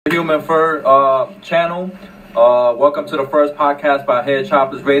Human Fur channel. Welcome to the first podcast by Head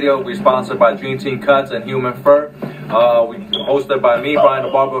Choppers Radio. We're sponsored by Dream Team Cuts and Human Fur. We hosted by me, Brian the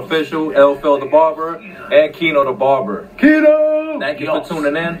Barber Official, El Phil the Barber, and Kino the Barber. Kino! Thank you for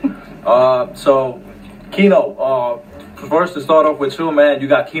tuning in. So, Kino, first to start off with you, man, you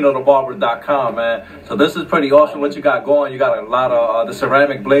got KinoTheBarber.com, man. So this is pretty awesome what you got going. You got a lot of the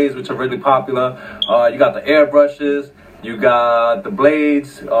ceramic blades, which are really popular. You got the airbrushes. You got the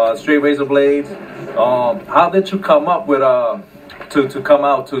blades, straight razor blades. How did you come up with to come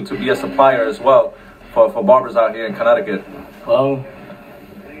out to be a supplier as well for barbers out here in Connecticut? Well,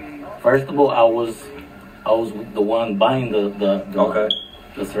 first of all, I was the one buying the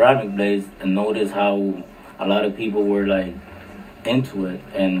ceramic blades and noticed how a lot of people were like into it,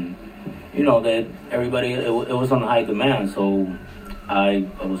 and you know that everybody it was on high demand. So I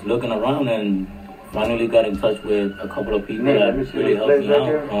was looking around and finally got in touch with a couple of people that really helped me out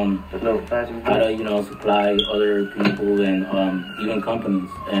how to supply other people and even companies.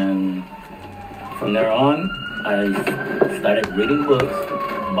 And from there on, I started reading books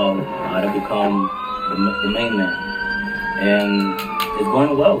about how to become the main man, and it's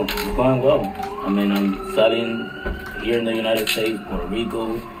going well. It's going well. I mean, I'm selling here in the United States, Puerto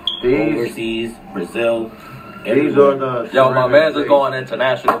Rico, overseas, Brazil. These are the my man's is going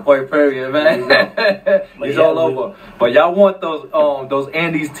international, boy, period, man. He's all over. But y'all want those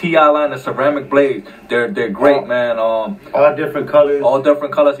Andes TI line of ceramic blades. They're great, man. All different colors. All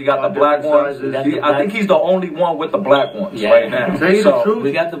different colors. He got the black ones. I think he's the only one with the black ones right now. So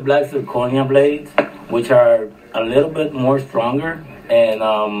we got the black zirconia blades, which are a little bit more stronger, and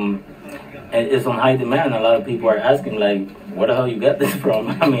it's on high demand. A lot of people are asking, like, where the hell you get this from?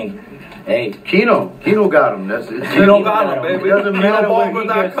 I mean, hey, Kino got him. That's it. Kino got him, baby.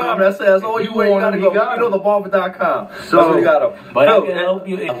 KinoTheBarber.com. That's all you ain't gotta go. KinoTheBarber.com. So that's what you got him. But I can help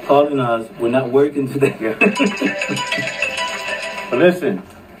you. I'm calling us. We're not working today. But listen,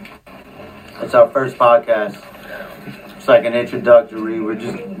 it's our first podcast. It's like an introductory.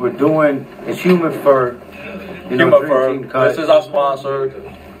 We're doing it's Human Fur. Human Fur. This is our sponsor.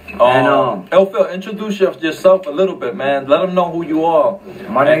 El Phil, introduce yourself a little bit, man. Let them know who you are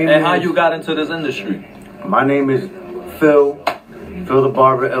and how you got into this industry. My name is Phil the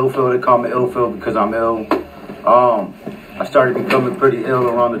Barber, El Phil. They call me El Phil because I'm ill. I started becoming pretty ill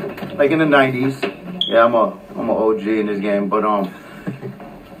around in the 90s. Yeah, I'm a OG in this game, but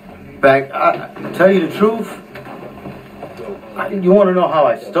I tell you the truth. You want to know how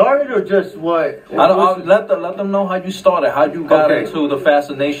I started or just what? Let them know how you started, how you got into the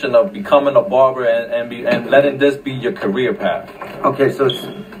fascination of becoming a barber and letting this be your career path. Okay, so it's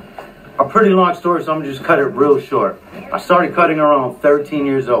a pretty long story, so I'm just cut it real short. I started cutting around 13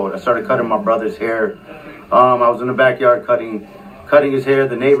 years old. I started cutting my brother's hair. I was in the backyard cutting his hair.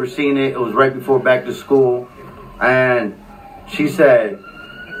 The neighbor seen it. It was right before back to school, and she said,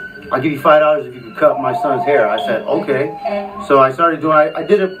 "I'll give you $5 if you could cut my son's hair." I said, okay. So I started doing,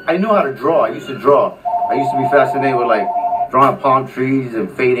 I knew how to draw. I used to draw. I used to be fascinated with like drawing palm trees and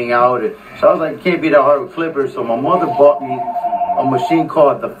fading out. So I was like, it can't be that hard with clippers. So my mother bought me a machine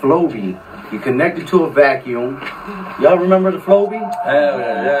called the Flowbee. You connect it to a vacuum. Y'all remember the Flowbee?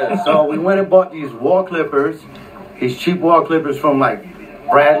 Yeah. So we went and bought these wall clippers, these cheap wall clippers from like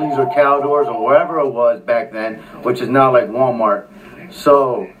Bradley's or Caldors or wherever it was back then, which is now like Walmart.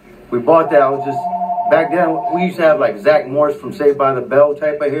 So we bought that. I was just back then. We used to have like Zach Morris from Saved by the Bell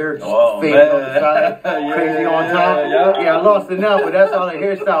type of hair, just fading on the side, crazy on top. Yeah, I lost it now, but that's how the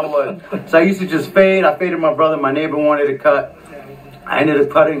hairstyle was. So I used to just fade. I faded my brother. My neighbor wanted to cut. I ended up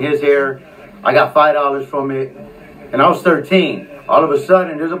cutting his hair. I got $5 from it, and I was 13. All of a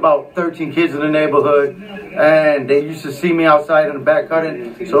sudden, there's about 13 kids in the neighborhood, and they used to see me outside in the back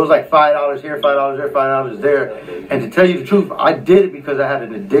cutting. So it was like $5 here, $5 there, $5 there. And to tell you the truth, I did it because I had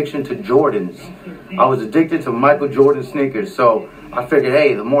an addiction to Jordans. I was addicted to Michael Jordan sneakers. So I figured,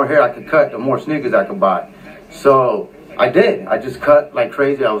 hey, the more hair I could cut, the more sneakers I could buy. So I did. I just cut like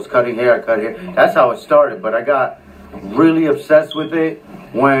crazy. I was cutting hair, I cut hair. That's how it started. But I got really obsessed with it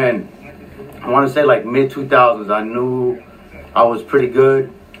when, I want to say like mid-2000s. I knew I was pretty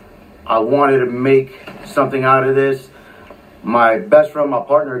good. I wanted to make something out of this. My best friend, my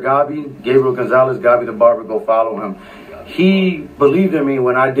partner, Gabi, Gabriel Gonzalez, Gabi the Barber, go follow him. He believed in me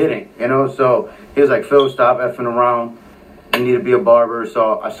when I didn't, so he was like, Phil, stop effing around. You need to be a barber.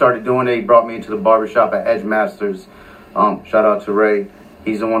 So I started doing it. He brought me into the barber shop at Edge Masters. Shout out to Ray.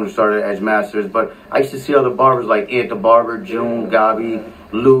 He's the one who started Edge Masters. But I used to see other barbers like Ant the Barber, June, Gabi,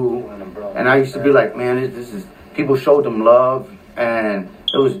 Lou. And I used to be like, man, this is, people showed them love. And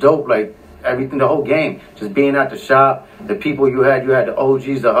it was dope. Like, everything, the whole game. Just being at the shop, the people you had the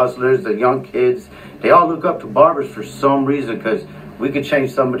OGs, the hustlers, the young kids. They all look up to barbers for some reason because we could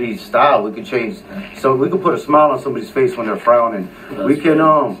change somebody's style. We could put a smile on somebody's face when they're frowning. We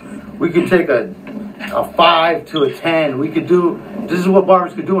can take a 5 to a 10. This is what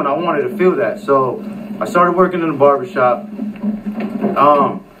barbers could do, and I wanted to feel that. So I started working in the barber shop.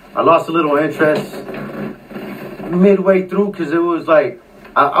 I lost a little interest midway through because it was like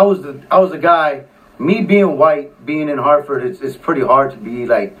I was the guy. Me being white, being in Hartford, it's pretty hard to be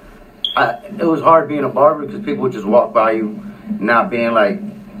like. It was hard being a barber because people would just walk by you, not being like.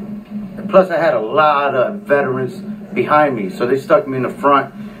 Plus, I had a lot of veterans behind me, so they stuck me in the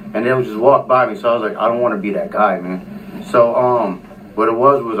front, and they would just walk by me. So I was like, I don't want to be that guy, man. So what it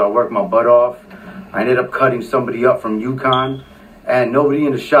was I worked my butt off. I ended up cutting somebody up from UConn, and nobody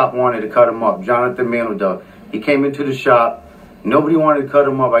in the shop wanted to cut him up. Jonathan Manodub. He came into the shop. Nobody wanted to cut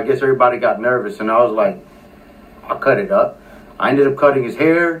him up. I guess everybody got nervous, and I was like, I'll cut it up. I ended up cutting his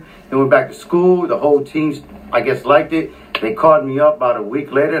hair. He went back to school. The whole team, I guess, liked it. They called me up about a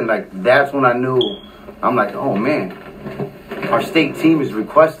week later, and like that's when I knew. I'm like, oh man, our state team is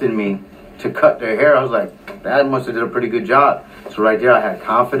requesting me to cut their hair. I was like, that must have did a pretty good job. So right there, I had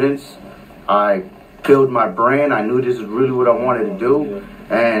confidence. I built my brand. I knew this is really what I wanted to do,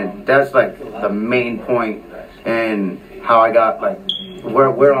 and that's like the main point and how I got like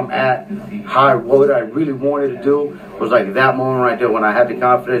where I'm at, what I really wanted to do was like that moment right there when I had the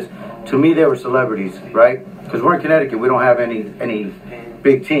confidence. To me, they were celebrities, right? Because we're in Connecticut, we don't have any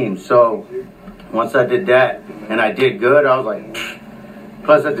big teams. So once I did that and I did good, I was like, pfft.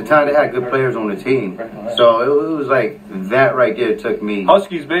 Plus at the time they had good players on the team. So it was like that right there took me.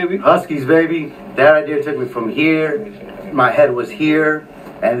 Huskies, baby. Huskies, baby. That right there took me from here. My head was here.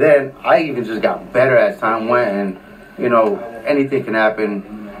 And then I even just got better as time went, and you know, anything can happen.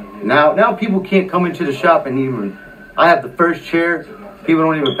 Now people can't come into the shop and even. I have the first chair. People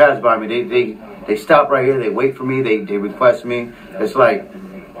don't even pass by me. They stop right here. They wait for me. They request me. It's like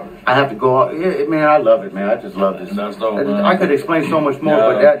I have to go out. Yeah, man, I love it, man. I just love this. That's dope, man. I could explain so much more,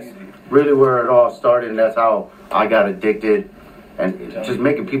 but that's really where it all started, and that's how I got addicted. And just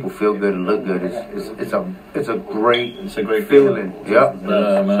making people feel good and look good it's a great feeling. Yep.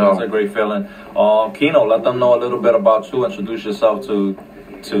 Yeah, man, so. It's a great feeling. Kino, let them know a little bit about you. Introduce yourself to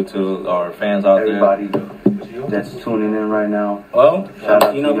our fans out Everybody that's tuning in right now. Well, shout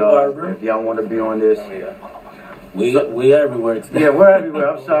out Kino to y'all. Barber. If y'all want to be on this, we everywhere. Yeah, we're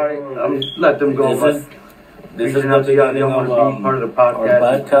everywhere. I'm sorry. Let them go. This is the beginning of part of the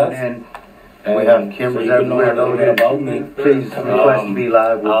podcast. And we have cameras everywhere loaded. Please request to be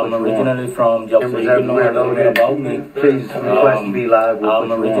live. I'm originally from Yabucoa. Please request to be live.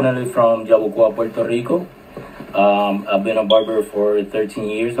 I'm originally from Yabucoa, Puerto Rico. I've been a barber for 13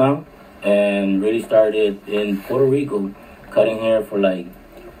 years now, and really started in Puerto Rico, cutting hair for like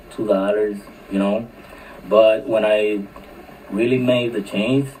 $2, you know. But when I really made the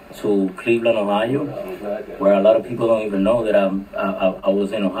change to Cleveland, Ohio, where a lot of people don't even know that I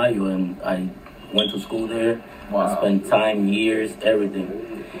was in Ohio, and I went to school there. Wow. I spent time, years, everything.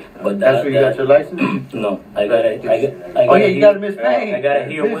 But that's where you got your license? No, I got it. You got to Miss Payne. I got it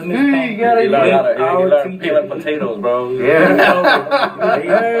here with Miss Payne. You learn peeling potatoes, bro. Yeah.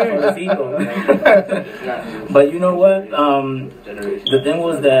 But you know what? The thing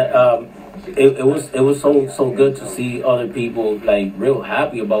was that it was so good to see other people like real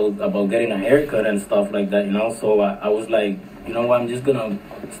happy about getting a haircut and stuff like that, you know. So I was like, you know what, I'm just gonna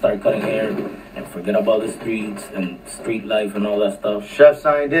start cutting hair and forget about the streets and street life and all that stuff. Chef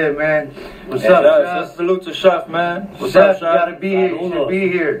signed in, man. What's up, Chef? Just salute to Chef, man. What's up, Chef? You gotta be here. You should be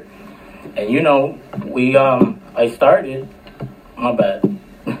here. And you know, I started. My bad.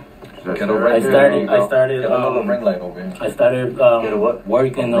 I started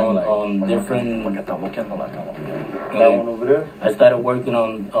working on different. I started working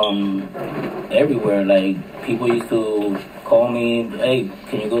on everywhere. Like people used to call me, hey,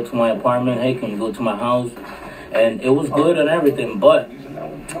 can you go to my apartment? Hey, can you go to my house? And it was good and everything, but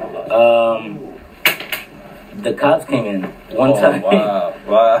the cops came in one time. Wow.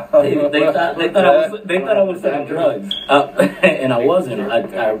 they thought I was selling drugs, and I wasn't.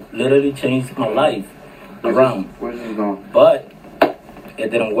 I literally changed my life around. Where's this going? But it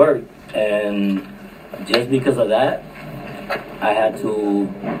didn't work, and just because of that, I had to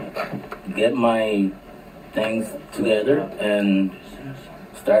get my things together and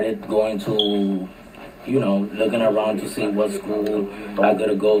started going to, you know, looking around to see what school I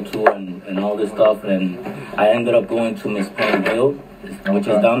gotta go to and all this stuff. And I ended up going to Miss Payne Hill, which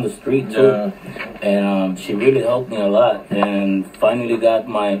is down the street too. and she really helped me a lot. And finally got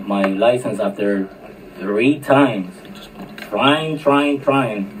my license after 3 times, trying.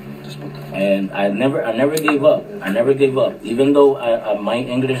 And I never gave up. I never gave up, even though my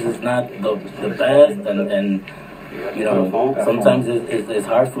English is not the best, and you know, sometimes it's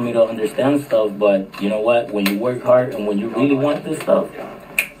hard for me to understand stuff. But you know what? When you work hard and when you really want this stuff,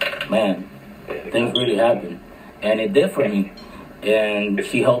 man, things really happen, and it did for me. And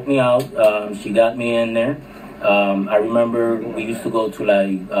she helped me out. She got me in there. I remember we used to go to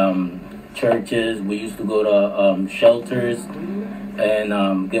like churches. We used to go to shelters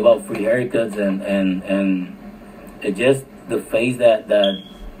and give out free haircuts, and it just the phase that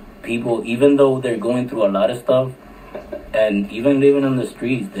people, even though they're going through a lot of stuff and even living on the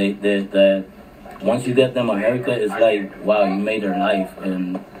streets, that once you get them a haircut, it's like, wow, you made their life.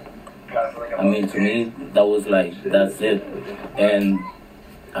 And I mean, to me, that was like, that's it. And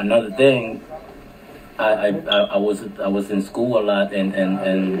another thing, I was in school a lot, and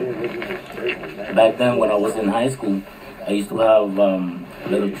back then when I was in high school, I used to have a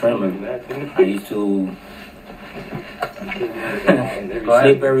little tremor. I used to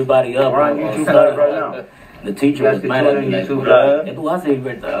sleep everybody up. We're on YouTube Live right now. The teacher was mad at me. Like, it was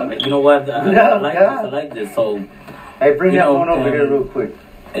you know what? I like this. So, hey, bring that one over here real quick.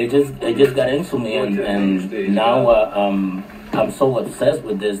 It just got into me, and now I'm so obsessed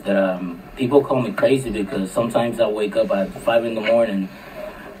with this that people call me crazy, because sometimes I wake up at 5 in the morning.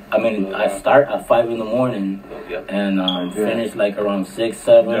 I mean, I start at 5 in the morning and finish like around 6,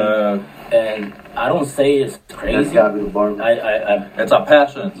 7. And I don't say it's crazy. It's a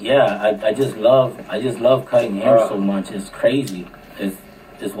passion. Yeah, I just love cutting hair so much. It's crazy.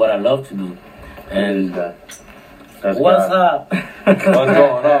 It's what I love to do. And what's up? What's going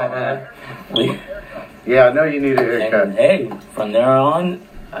on, man? Yeah, I know you need a haircut. And, hey, from there on,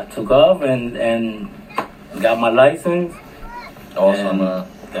 I took off and got my license. Awesome, man.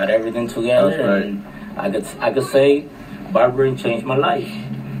 Got everything together, and I could say barbering changed my life.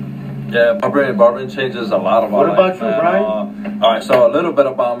 Yeah, barbering changes a lot of our life. What about you, Brian? All right, so a little bit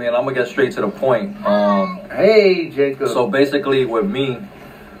about me, and I'm gonna get straight to the point. Hey, Jacob. So basically, with me,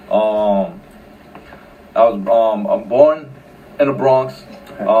 I'm born in the Bronx.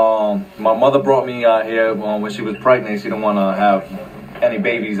 My mother brought me out here when she was pregnant. She didn't want to have any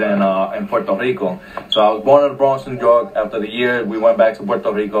babies in Puerto Rico. So I was born in the Bronx, New York. After the year, we went back to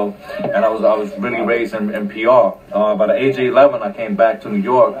Puerto Rico, and I was really raised in PR. By the age of 11, I came back to New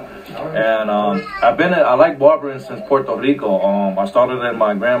York, and I like barbering since Puerto Rico. I started in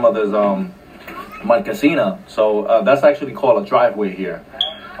my grandmother's marquesina. So that's actually called a driveway here.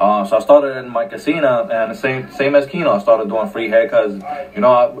 So I started in my casino, and the same as Kino, I started doing free haircuts. You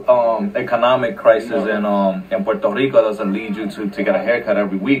know, economic crisis in Puerto Rico doesn't lead you to get a haircut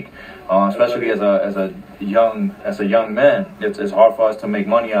every week, especially as a young man. It's hard for us to make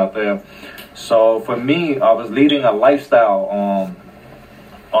money out there. So for me, I was leading a lifestyle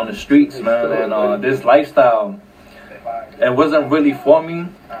on the streets, man, and this lifestyle, it wasn't really for me,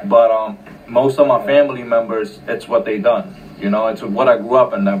 but most of my family members, it's what they done. You know, it's what I grew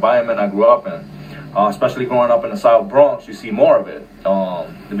up in, the environment I grew up in. Especially growing up in the South Bronx, you see more of it.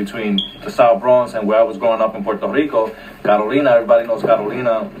 Between the South Bronx and where I was growing up in Puerto Rico, Carolina, everybody knows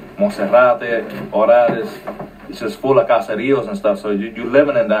Carolina, Monserrate, Orales, it's just full of caseríos and stuff. So you're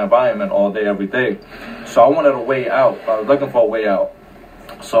living in that environment all day, every day. So I wanted a way out. I was looking for a way out.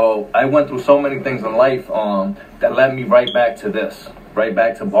 So I went through so many things in life that led me right back to this, right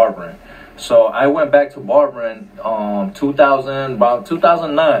back to barbering. So I went back to barbering about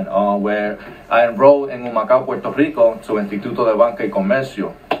 2009, where I enrolled in Humacao, Puerto Rico, to Instituto de Banca y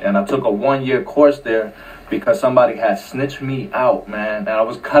Comercio. And I took a 1-year course there because somebody had snitched me out, man. And I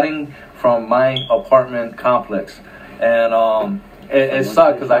was cutting from my apartment complex. And it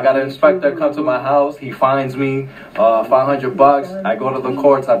sucked because I got an inspector come to my house. He fines me $500. I go to the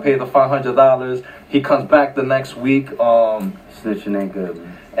courts. I pay the $500. He comes back the next week. Snitching ain't good, man.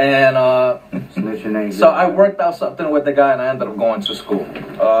 And Snitching ain't good. So I worked out something with the guy, and I ended up going to school.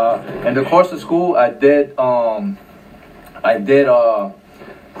 In the course of school, I did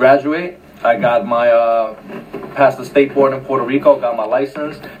graduate. I got my passed the state board in Puerto Rico, got my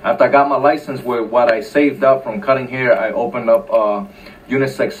license. After I got my license, with what I saved up from cutting hair, I opened up a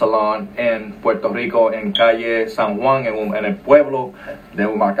unisex salon in Puerto Rico, in Calle San Juan, in el pueblo de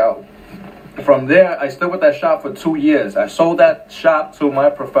Humacao. From there, I stayed with that shop for 2 years. I sold that shop to my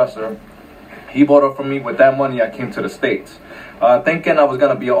professor. He bought it from me. With that money, I came to the States, thinking I was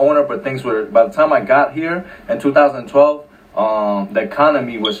going to be an owner, but things were, by the time I got here in 2012, the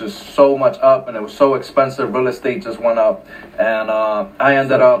economy was just so much up, and it was so expensive. Real estate just went up, and I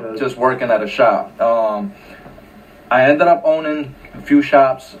ended up just working at a shop. I ended up owning a few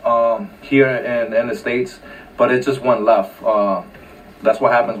shops here in the States, but it just went left. That's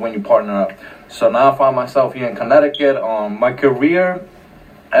what happens when you partner up. So now I find myself here in Connecticut. My career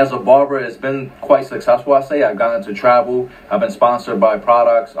as a barber has been quite successful, I say. I've gotten to travel. I've been sponsored by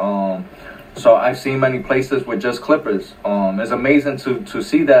products. So I've seen many places with just clippers. It's amazing to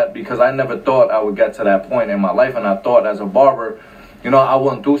see that, because I never thought I would get to that point in my life. And I thought as a barber, you know, I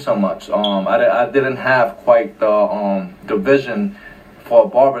wouldn't do so much. I didn't have quite the vision for a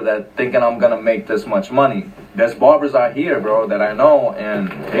barber that thinking I'm going to make this much money. There's barbers out here, bro, that I know,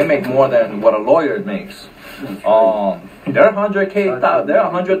 and they make more than what a lawyer makes. They're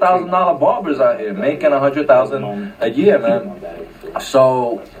 $100,000 barbers out here making $100,000 a year, man.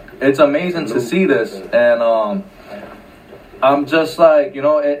 So it's amazing to see this, and I'm just like, you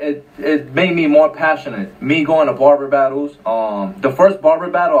know, it made me more passionate. Me going to barber battles. The first barber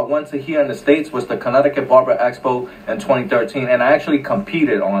battle I went to here in the States was the Connecticut Barber Expo in 2013, and I actually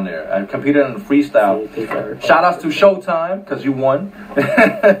competed on there. I competed in the freestyle. Shout outs to Showtime, because you won.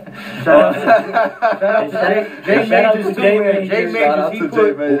 Shout out to Jay Majors. He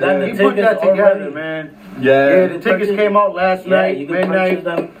put that together, man. Yeah, the tickets came out last night, you can midnight. purchase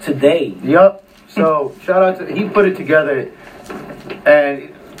them today. Yep. So shout out to, he put it together.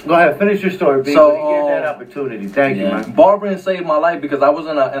 And go ahead, finish your story, B. So you get that opportunity. Thank you, man. Barbering saved my life, because I was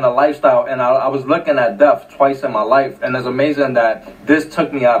in a lifestyle, and I was looking at death twice in my life, and it's amazing that this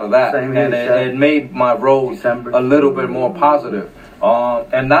took me out of that, and it made my road a little bit more positive.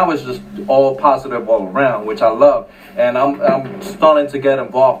 And now it's just all positive all around, which I love. And I'm starting to get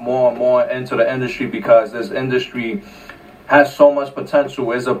involved more and more into the industry, because this industry has so much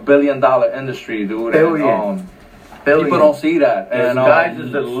potential. It's $1 billion industry, dude. And, people don't see that, and guys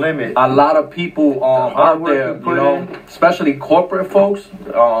is the limit. A lot of people out there, you know, especially corporate folks,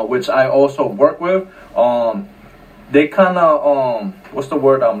 which I also work with. They kind of what's the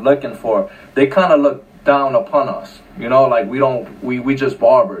word I'm looking for? They kind of look down upon us, you know, like we just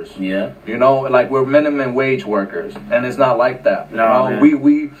barbers. Yeah. You know, like we're minimum wage workers, and it's not like that. No, you know,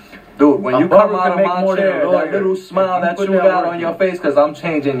 we. Dude, when you come out of my chair, that little smile that you got on your face, because I'm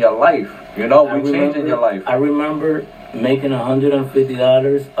changing your life. You know, we're changing your life. I remember making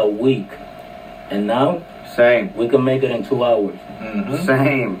 $150 a week, and now same. We can make it in 2 hours. Mm-hmm.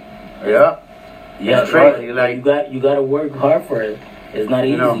 Same. Yeah. Yeah, crazy. Right. Like you got to work hard for it. It's not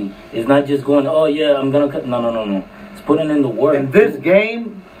easy. You know, it's not just going, oh yeah, I'm gonna cut. No. It's putting in the work. In this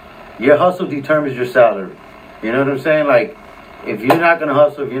game, your hustle determines your salary. You know what I'm saying? Like, if you're not going to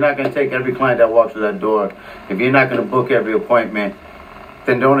hustle, if you're not going to take every client that walks through that door, if you're not going to book every appointment,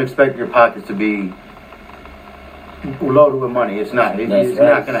 then don't expect your pockets to be loaded with money. It's not. It's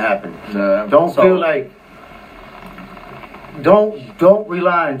not going to happen. Don't feel like, don't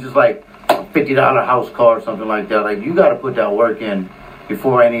rely on just like a $50 house call or something like that. Like, you got to put that work in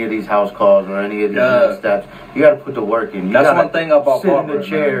before any of these house calls or any of these next steps. You got to put the work in. That's one thing about sit in the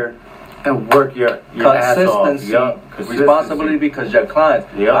chair, man, and work your consistency, ass off. Responsibility, because your clients.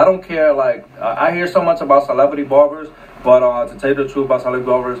 I don't care. Like, I hear so much about celebrity barbers, but to tell you the truth about celebrity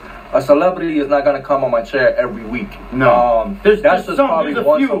barbers, a celebrity is not gonna come on my chair every week. No, that's just probably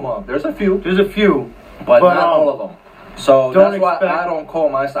once a month. There's a few, but not all of them. So that's why I don't call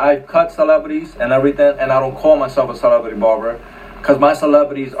myself. I cut celebrities and everything, and I don't call myself a celebrity barber. Because my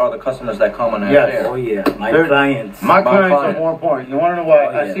celebrities are the customers that come on their hair. Oh yeah, my clients. My clients are more important. You want to know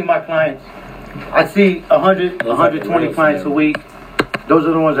why? I see my clients. I see 100, 120 clients a week. Those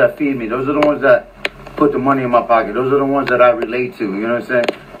are the ones that feed me. Those are the ones that put the money in my pocket. Those are the ones that I relate to. You know what I'm saying?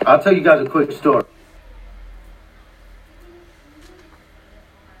 I'll tell you guys a quick story.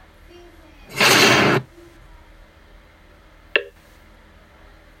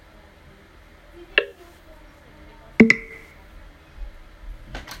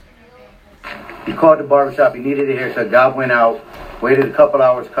 He called the barbershop. He needed a haircut. God went out, waited a couple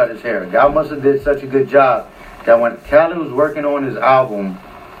hours, cut his hair. God must have did such a good job that when Khaled was working on his album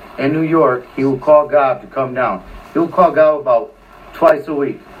in New York, he would call God to come down. He would call God about twice a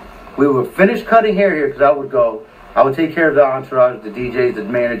week. We would finish cutting hair here, because I would take care of the entourage, the DJs, the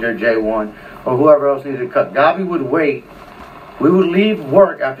manager, J1, or whoever else needed to cut. Gabi would wait. We would leave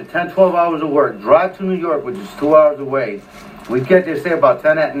work after 10, 12 hours of work, drive to New York, which is 2 hours away. We'd get there, say, about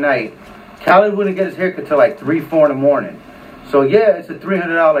 10 at night. Khaled wouldn't get his haircut till like 3, 4 in the morning. So yeah, it's a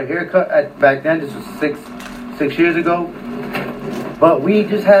 $300 haircut back then. This was six years ago. But we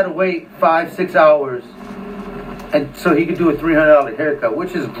just had to wait 5, 6 hours, and so he could do a $300 haircut,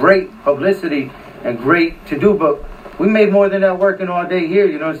 which is great publicity and great to do. But we made more than that working all day here.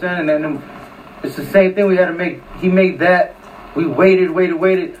 You know what I'm saying? And then it's the same thing. We had to make. He made that. We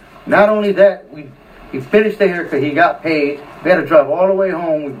waited. Not only that, he finished the haircut. He got paid. We had to drive all the way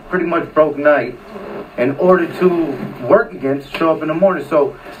home. We pretty much broke night in order to work again, to show up in the morning.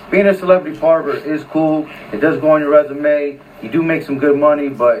 So being a celebrity barber is cool. It does go on your resume. You do make some good money,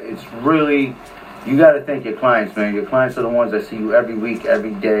 but it's really, you got to thank your clients, man. Your clients are the ones that see you every week,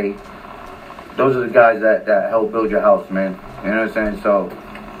 every day. Those are the guys that help build your house, man. You know what I'm saying? So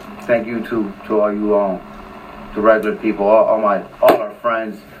thank you to all you the regular people, all our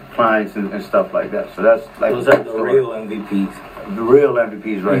friends, clients, and stuff like that. So that's like those are the real MVPs. The real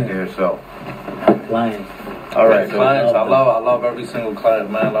MVPs right there. So clients. All right, so clients. I love every single client,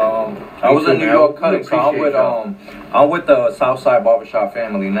 man. I was in New York cutting, so I'm with the Southside Barbershop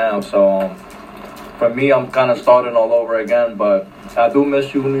family now. So for me, I'm kind of starting all over again, but I do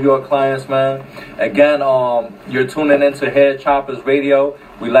miss you, New York clients, man. Again, you're tuning into Hair Choppers Radio.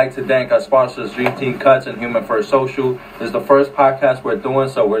 We like to thank our sponsors, Dream Team Cuts and Human First Social. This is the first podcast we're doing,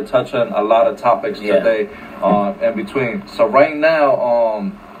 so we're touching a lot of topics today in between. So right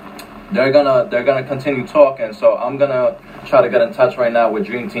now, they're gonna continue talking. So I'm gonna try to get in touch right now with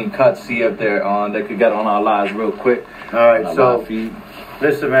Dream Team Cuts, see if they could get on our lives real quick. All right, so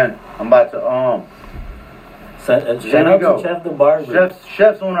listen, man, I'm about to Shout out to Chef the Barber.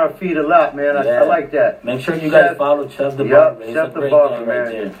 Chef's on our feet a lot, man. I like that. Make sure you guys follow Chef the Barber. Chef the Barber,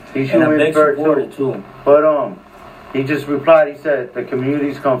 man. He's a big supporter too. But he just replied. He said the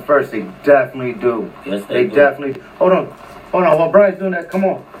communities come first. They definitely do. Yes, they do. Definitely. Hold on. While Brian's doing that, come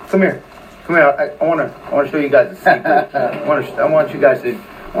here. I want to show you guys a secret. I want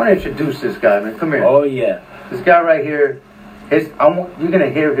to introduce this guy, man. Come here. Oh yeah. This guy right here. You're gonna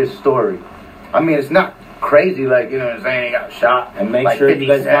hear his story. I mean, it's not crazy, like, you know what I'm saying, he got shot. And make sure you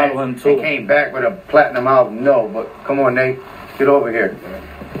guys follow him too. He came back with a platinum album. No, but come on, Nate. Get over here.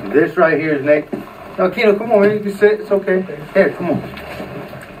 This right here is Nate. No, Kino, come on, man. You can sit. It's okay. Here, come on.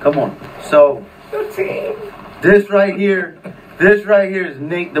 So, this right here is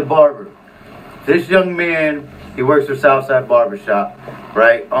Nate the Barber. This young man, he works for Southside Barbershop,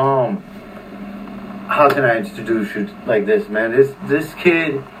 right? How can I introduce you like this, man? This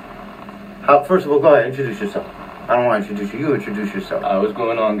kid... first of all, go ahead, introduce yourself. I don't want to introduce you. You introduce yourself. What's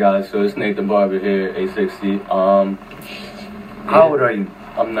going on, guys? So it's Nate the Barber here, A60. How old are you?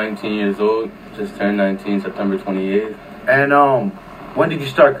 I'm 19 years old. Just turned 19 September 28th. And when did you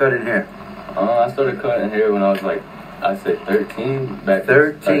start cutting hair? I started cutting hair when I was like, I said 13. Back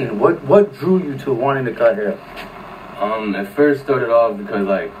 13. What drew you to wanting to cut hair? It first started off because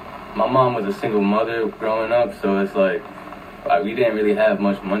like my mom was a single mother growing up, so it's like we didn't really have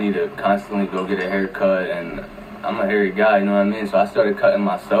much money to constantly go get a haircut, and I'm a hairy guy, you know what I mean? So I started cutting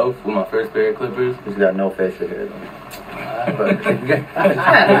myself with my first pair of clippers. He's got no facial hair though.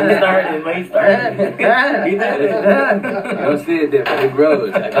 He started. You don't see it there, but it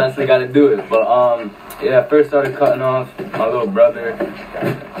grows. I constantly got to do it. But I first started cutting off my little brother.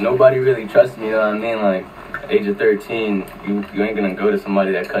 Nobody really trusts me, you know what I mean? Like, age of 13, you ain't gonna go to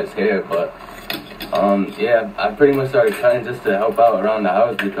somebody that cuts hair, but I pretty much started cutting just to help out around the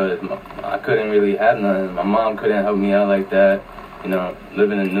house because I couldn't really have none. My mom couldn't help me out like that. You know,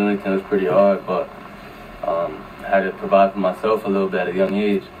 living in Newington was pretty hard, but I had to provide for myself a little bit at a young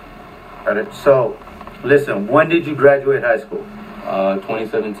age. So, listen, when did you graduate high school?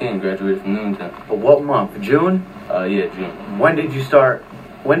 2017, graduated from Newington. But what month? June? Yeah, June. When did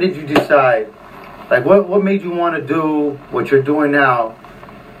you decide, like what made you want to do what you're doing now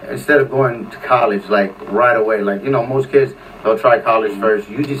instead of going to college, like, right away? Like, you know, most kids, they'll try college first.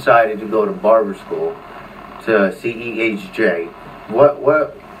 You decided to go to barber school, to CEHJ.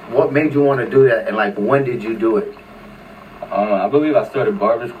 What made you want to do that, and, like, when did you do it? I believe I started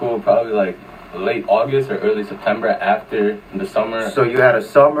barber school probably, like, late August or early September after the summer. So you had a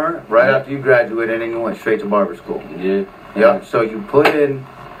summer right after you graduated, and then you went straight to barber school. Yeah. Yeah. So you put in...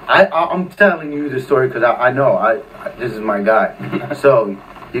 I'm telling you this story because I know. This is my guy. So...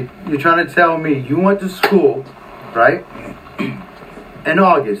 You're trying to tell me you went to school, right? In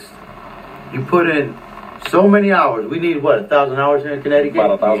August, you put in so many hours. We need, 1,000 hours here in Connecticut?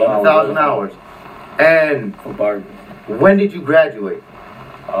 About 1,000 hours. And when did you graduate?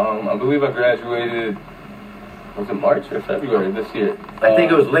 I believe I graduated, was it March or February this year? I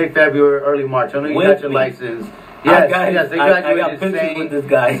think it was late February, early March. I know you got your license. Yes, they graduated with this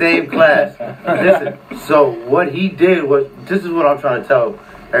guy. Same class. Listen, so what he did was, this is what I'm trying to tell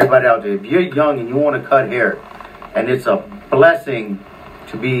everybody out there. If you're young and you want to cut hair, and it's a blessing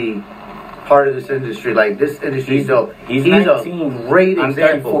to be part of this industry, like this industry, he's 19. a great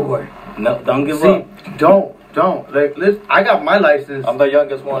example. No, don't give up. Don't. Don't. Like, listen, I got my license. I'm the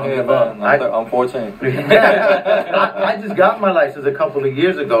youngest one here, man. I'm 14. I just got my license a couple of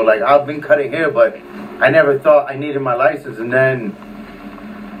years ago. Like, I've been cutting hair, but I never thought I needed my license. And then,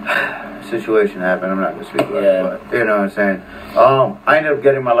 situation happened. I'm not going to speak about it, but you know what I'm saying? I ended up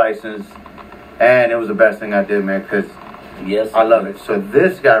getting my license, and it was the best thing I did, man, because I love it. So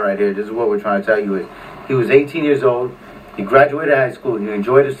this guy right here, this is what we're trying to tell you is, he was 18 years old. He graduated high school. He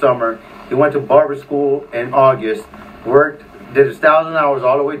enjoyed his summer. He went to barber school in August, worked, did 1,000 hours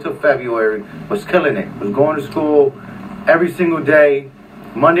all the way till February, was killing it, was going to school every single day,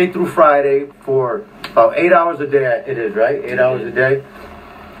 Monday through Friday, for about 8 hours a day. It is, right? 8 hours a day.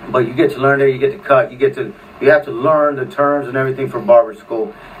 But you get to learn there, you get to cut, you have to learn the terms and everything for barber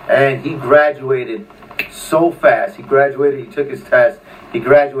school. And he graduated so fast. He graduated, he took his test, he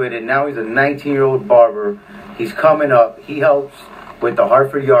graduated. Now he's a 19-year-old barber. He's coming up. He helps with the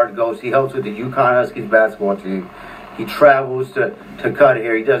Hartford Yard Ghosts. He helps with the UConn Huskies basketball team. He travels to cut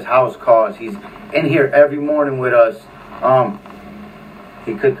hair. He does house calls. He's in here every morning with us.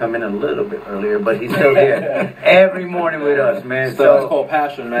 He could come in a little bit earlier, but he's still here every morning with us, man. So it's called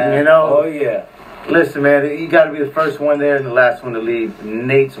passion, man. You know? Oh, yeah. Listen, man, you got to be the first one there and the last one to leave.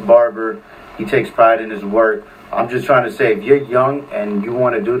 Nate's barber. He takes pride in his work. I'm just trying to say, if you're young and you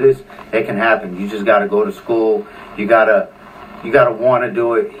want to do this, it can happen. You just got to go to school. You gotta want to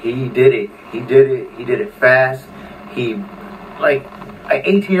do it. He did it. He did it fast. Like, an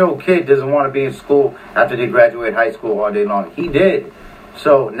 18-year-old kid doesn't want to be in school after they graduate high school all day long. He did.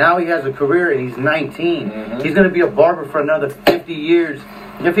 So now he has a career and he's 19. He's going to be a barber for another 50 years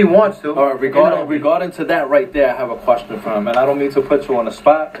if he wants to. Regarding to that right there, I have a question for him. And I don't mean to put you on the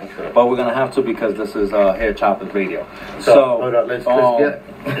spot, but we're going to have to because this is Hair Choppers Radio. So hold up,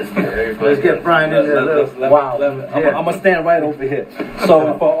 let's get Brian in there. Wow. I'm going to stand right over here.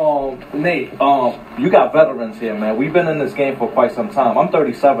 So for Nate, you got veterans here, man. We've been in this game for quite some time. I'm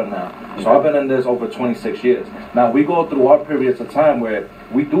 37 now. So I've been in this over 26 years. Now, we go through our periods of time where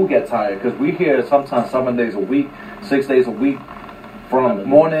we do get tired because we here sometimes 7 days a week, 6 days a week, from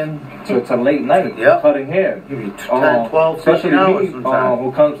morning to late night, cutting hair. 10, 12, 15 hours me, who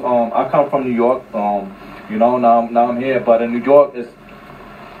comes, I come from New York, you know, now I'm here, but in New York, it's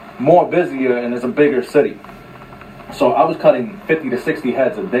more busier and it's a bigger city. So I was cutting 50 to 60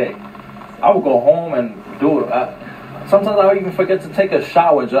 heads a day. I would go home and do it. Sometimes I would even forget to take a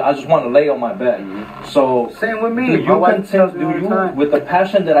shower. I just want to lay on my bed. So same with me. With the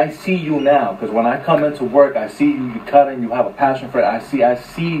passion that I see you now, because when I come into work, I see you cutting. You have a passion for it. I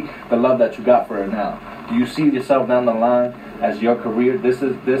see the love that you got for it now. Do you see yourself down the line as your career? This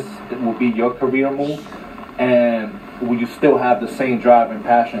will be your career move, and will you still have the same drive and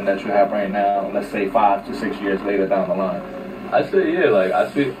passion that you have right now? Let's say 5 to 6 years later down the line. I say yeah. Like I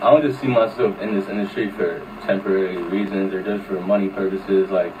don't just see myself in this industry for temporary reasons or just for money purposes.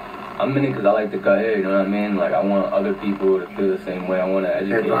 Like I'm in it because I like to cut hair. You know what I mean? Like I want other people to feel the same way. I want to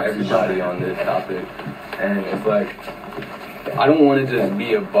educate everybody on this topic, and it's like I don't want to just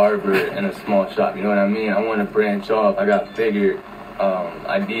be a barber in a small shop. You know what I mean? I want to branch off. I got bigger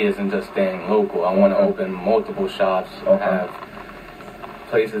ideas than just staying local. I want to open multiple shops, have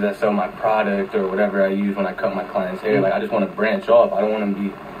places that sell my product or whatever I use when I cut my clients' hair. Like I just want to branch off. I don't want to be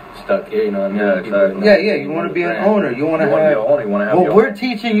stuck here. You know what I mean? Yeah, exactly. Yeah. You want to be an owner. You want to have. What we're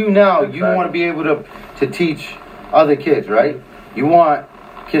teaching you now, you want to be able to teach other kids, right? You want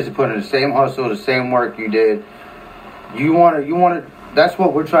kids to put in the same hustle, the same work you did. You want to. That's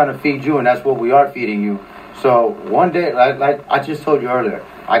what we're trying to feed you, and that's what we are feeding you. So one day, like I just told you earlier,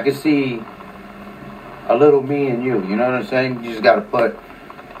 I could see a little me in you. You know what I'm saying? You just got to put.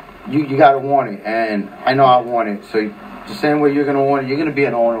 You got to want it, and I know I want it. So the same way you're going to want it, you're going to be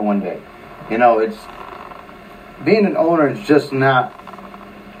an owner one day. You know, it's being an owner is just not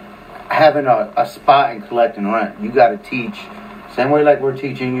having a spot and collecting rent. You got to teach. Same way like we're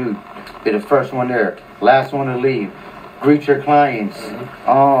teaching you. Be the first one there, last one to leave. Greet your clients.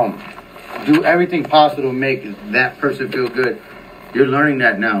 Do everything possible to make that person feel good. You're learning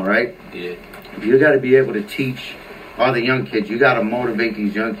that now, right? Yeah. You got to be able to teach all the young kids. You got to motivate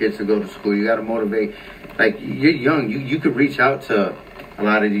these young kids to go to school. You got to motivate. Like, you're young. You could reach out to a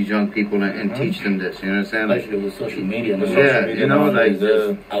lot of these young people and teach them this. You know what I'm saying? Like, especially with social media. You know, like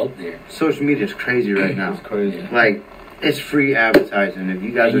out there. Social media is crazy right now. It's crazy. Like, it's free advertising. If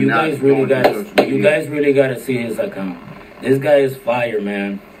you guys you guys really got to see his account. This guy is fire,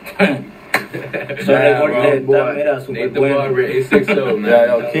 man. So Nate the Barber 860, man.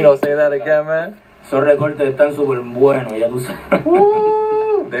 Yo, Kino, say that again, man. Esos recortes están súper buenos, ya tú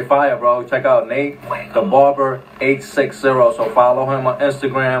sabes. They fire, bro. Check out Nate the Barber 860. So follow him on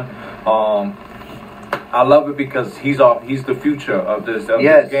Instagram. I love it because he's the future of this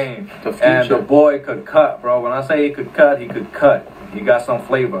Yes, game. the future. And the boy could cut, bro. When I say he could cut, he could cut. He got some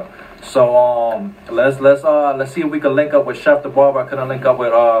flavor. So let's see if we can link up with Chef the Barber. I couldn't link up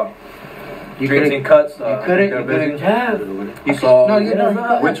with Dream Team Cuts. You couldn't. So No, you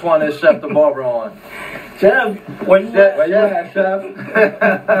know, which one is Chef the Barber on? Chef, Where you at, Chef?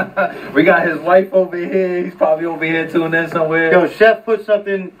 We got his wife over here. He's probably over here tuning in somewhere. Yo, Chef put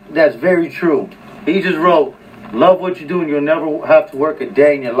something that's very true. He just wrote, "Love what you do, and you'll never have to work a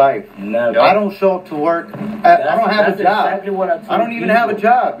day in your life." Never. I don't show up to work. I don't have a job. Exactly what I don't even have a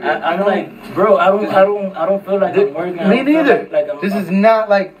job. I'm like, bro, I don't feel like I'm working. Me neither. This is not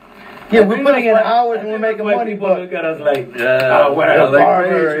like. Yeah, we're putting in hours and we're making money, people but look at us like, the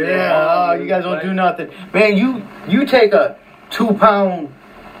barber, you guys don't do nothing. Man, you take a 2-pound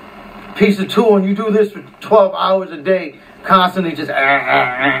piece of tool and you do this for 12 hours a day, constantly just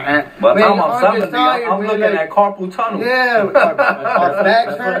But man, I'm 70, I'm looking at carpal tunnel. Yeah, our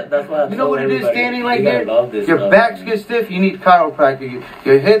backs hurt. That's why You know what it is, standing like that? that? Your backs get stiff, you need chiropractor.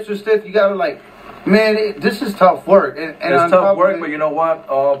 Your hips are stiff, you gotta like, man, this is tough work. And it's tough work, but you know what?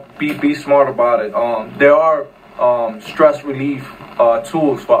 Be smart about it. There are stress relief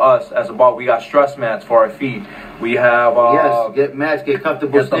tools for us as a bar. We got stress mats for our feet. We have get mats, get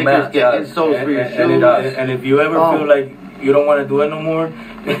comfortable get the stickers, mats, get yes. insoles for your shoes. And if you ever feel like you don't want to do it no more,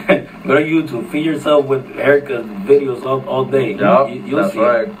 go to YouTube, feed yourself with haircut videos all day. Yep, You'll that's see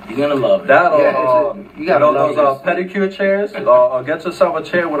right. it. You're gonna love it. That you gotta love those pedicure chairs. Get yourself a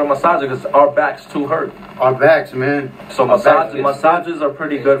chair with a massager because our backs too hurt. Our backs, man. So massages are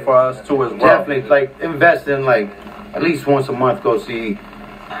pretty good for us too as well. Definitely, like invest in like at least once a month. Go see,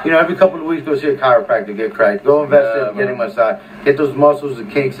 every couple of weeks go see a chiropractor, get cracked. Go invest in getting massage, get those muscles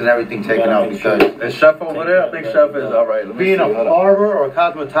and kinks and everything taken out because. Is Chef over there? I think Chef is all right. Being a barber or a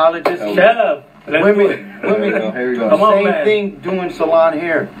cosmetologist, Chef. women, here you go. Come on, same man. thing doing salon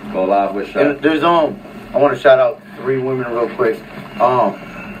hair. Go live with Chef. And there's I want to shout out 3 women real quick.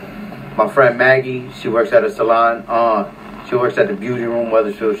 My friend Maggie, she works at a salon. She works at the Beauty Room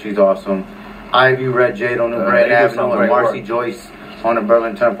Weathersfield. She's awesome. Ivy Red Jade on the Grand Avenue and Marcy Joyce on the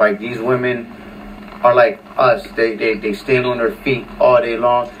Berlin Turnpike. These women are like us. They stand on their feet all day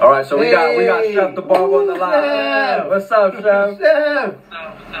long. All right, so we got Chef the Barber on the line. Chef. What's up, Chef? Chef.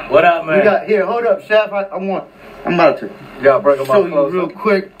 What up, man? We got here. Hold up, Chef. I'm about to Bring him show up you closer. real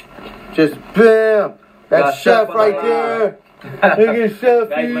quick. Just bam. That's Chef right there. Look at Chef.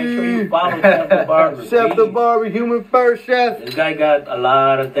 Guys, make sure you follow Chef the Barber. Chef the Barber, human first chef. This guy got a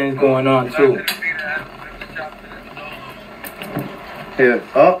lot of things going on too. Here.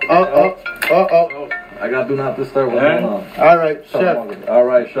 I got do not disturb. What's going on? All right, Chef. All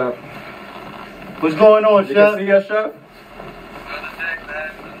right, Chef. What's going on, You Chef? can see us, Chef?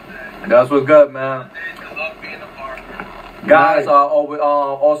 That's what's good, man. Guys,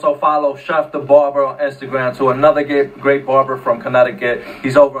 also follow Chef the Barber on Instagram too. Another great barber from Connecticut.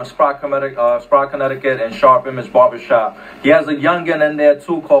 He's over in Sprott, Connecticut, and Sharp Image Barbershop. He has a youngin in there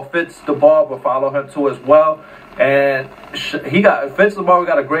too called Fitz the Barber. Follow him too as well. And Fitz the Barber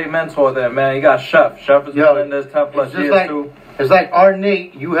got a great mentor there, man. He got Chef. Chef has been in this 10+ years too. It's like our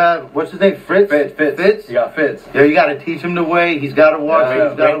Nate. You have what's his name? Fritz. Fitz. You got Fitz. Yeah, you got to teach him the way. He's got to walk. Yeah,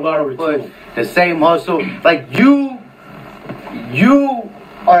 He's got to learn to push. The same hustle. Like you.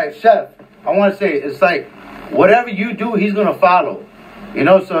 All right, Chef. I want to say it's like whatever you do, he's gonna follow.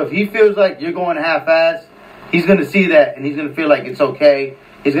 So if he feels like you're going half-ass, he's gonna see that and he's gonna feel like it's okay.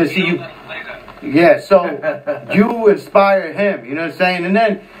 He's gonna see you. Yeah. So you inspire him. You know what I'm saying? And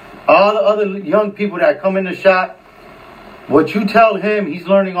then all the other young people that come in the shop, what you tell him, he's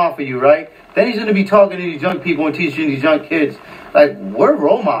learning off of you, right? Then he's gonna be talking to these young people and teaching these young kids. Like we're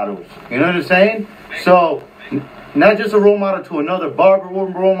role models. You know what I'm saying? So. Not just a role model to another barber, we're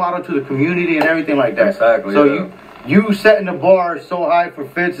a role model to the community and everything like that. Exactly. So you setting the bar so high for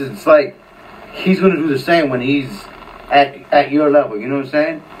Fitz, it's like he's gonna do the same when he's at your level. You know what I'm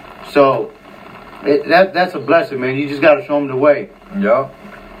saying? So that's a blessing, man. You just gotta show him the way. Yeah.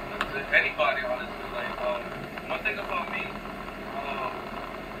 Anybody, honestly, like one thing about me,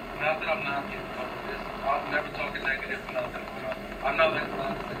 not that I'm not getting this, I'm never talking negative or nothing. I'm not like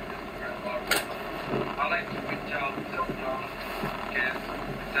I like to reach out to young kids,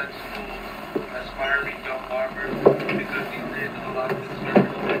 successful, aspiring young barbers, because these days there's a lot of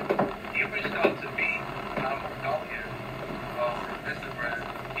discouragement. He reached out to me when I'm out here on Instagram.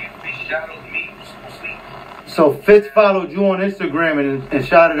 He shadowed me sweet. So Fitz followed you on Instagram and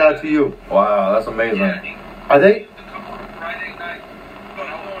shouted out to you. Wow, that's amazing. Yeah, Are they? Friday night, when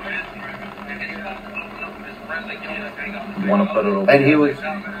I was on Instagram, and he started opening up with his friends, like, yo, let's hang out. You want to put it over? And he was.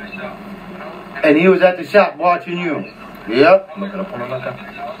 And he was at the shop watching you. Yep.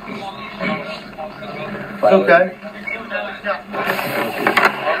 It's okay.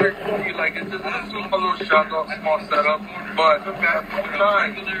 Like it's just a little shop, small setup, but at the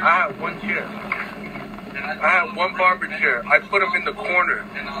time I had one chair. I had one barber chair. I put him in the corner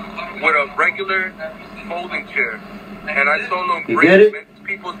with a regular folding chair, and I told him bring as many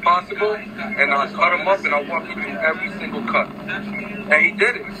people as possible, and I cut him up and I walk him through every single cut, and he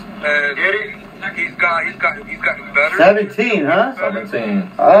did it. And he's gotten better. 17, huh?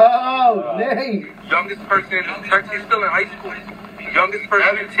 17. Oh, Nate. Youngest person in Texas, he's still in high school. Youngest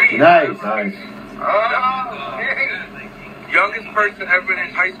person. 17. Nice. Nice. Youngest person ever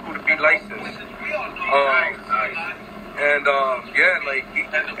in high school to be licensed. And like he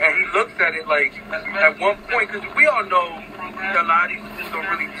looks at it like at one point, because we all know that a lot of these schools don't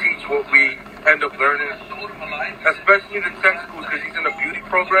really teach what we end up learning, especially the tech schools, because he's in a beauty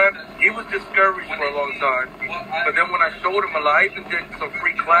program. He was discouraged for a long time, but then when I showed him a lot, I even did some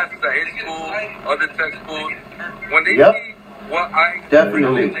free classes at his school, other tech schools. When they see what I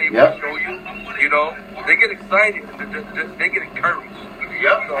definitely show you, you know, they get excited, they get encouraged.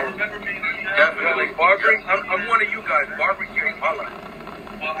 Yep. So, definitely. Barbering, I'm one of you guys. Barbering changed my life.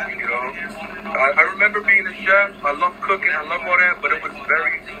 You know, I remember being a chef. I love cooking. I love all that, but it was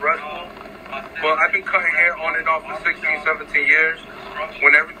very stressful. But I've been cutting hair on and off for 16, 17 years.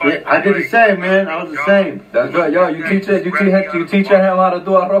 When everybody, I did the same, man. I was the same. That's good. Yo, you teach him how to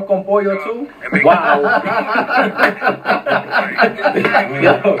do arroz con pollo too? Wow.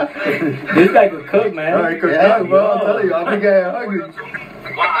 Yo, this guy could cook, man. All right, cook, bro. I'm telling you, I'll be getting hungry.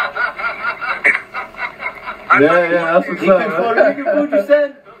 Yeah, that's what's up. Puerto Rican food, you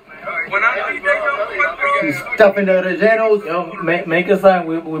said? When I Stuffing the rellenos. Yo, make a sign.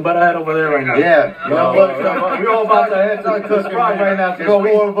 We better head over there right now. Yeah. You know what? We're all about to head to the spot right now to go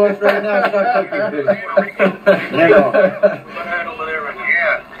Four of us right now. Start cooking fish. Hang on.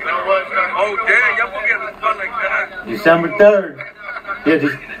 Oh, damn, y'all gonna get a spot like that. December 3rd. Yeah,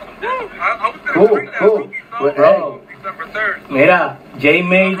 just I was cool. Bro. December 3rd. Mira, Jay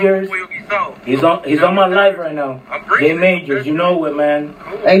Majors. He's on my live right now. Jay Majors, you know it, man.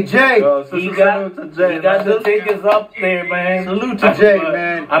 Hey, Jay. He got the tickets up there, man. Salute to Jay,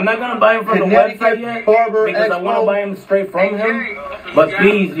 man. I'm not gonna buy him from the website yet because I want to buy him straight from him. But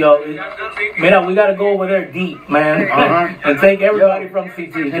please, yo, mira, we gotta go over there deep, man, and take everybody from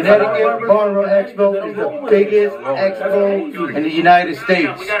CT. Connecticut Barber Expo is the biggest expo in the United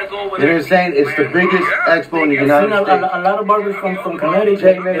States. You know what I'm saying? It's the biggest expo in the United States. A lot of barbers from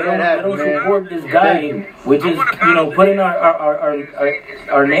Connecticut, they don't support this guy, which is, you know, putting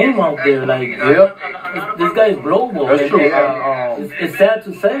our name out there. Like, this guy is global. That's true. It's sad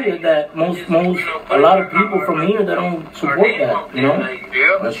to say that a lot of people from here that don't support that. You know.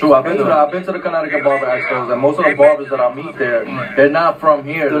 That's true. I've been to the Connecticut Barber Expos, and most of the barbers that I meet there, they're not from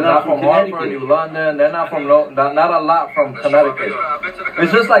here. They're not from Hartford, New London. They're not from not a lot from Connecticut.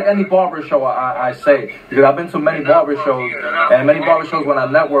 It's just like any barber show I say, because I've been to many barber shows, and many barber shows when I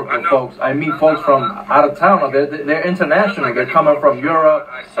network with folks, I meet folks from out of town. They're international. They're coming from Europe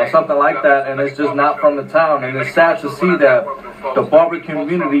or something like that, and it's just not from the town. And it's sad to see that the barber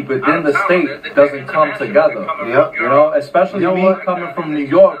community within the state doesn't come together. You know, especially me coming from New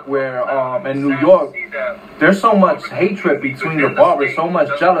York, where in New York, there's so much hatred between the barbers, so much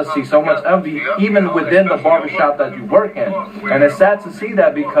jealousy, so much envy, even within the barbershop that you work in. And it's sad to see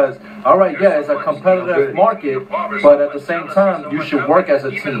that because, all right, yeah, it's a competitive market, but at the same time, you should work as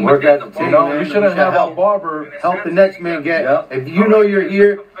a team. Work as a team. You know, you shouldn't have a barber help the next man get. If you know you're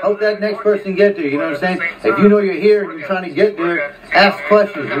here, help that next person get there. You know what I'm saying? If you know you're here and you're trying to get there, ask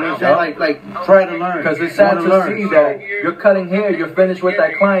questions. You know what I'm saying? Like try to learn. Because it's sad to see that you're cutting hair, you're finished with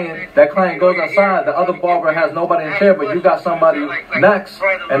that client goes outside, the other barber has nobody in chair, but you got somebody next,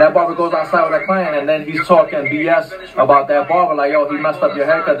 and that barber goes outside with that client, and then he's talking BS about that barber, like, yo, he messed up your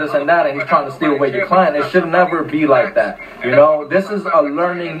haircut, this and that, and he's trying to steal away your client. It should never be like that. You know, this is a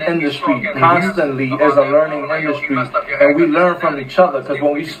learning industry. Constantly is a learning industry, and we learn from each other. Because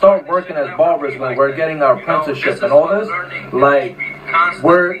when we start working as barbers, when we're getting our apprenticeship and all this, like,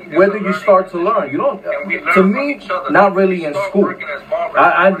 where do you start to learn? You don't. To me, not really in school.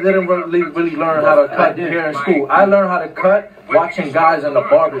 I didn't really learn how to cut hair in school. I learned how to cut watching guys in the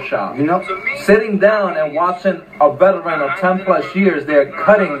barbershop. You know, sitting down and watching a veteran of 10 plus years, they're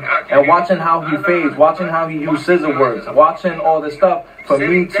cutting and watching how he fades, watching how he uses scissor works, watching all this stuff. for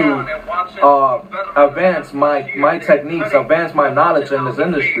me to advance my techniques, advance my knowledge in this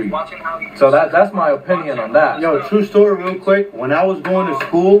industry. So that's my opinion on that. Yo, true story, real quick. When I was going to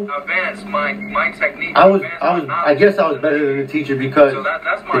school, I guess I was better than the teacher because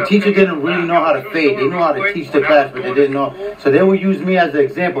the teacher didn't really know how to fade. They knew how to teach the class, but they didn't know. So they would use me as an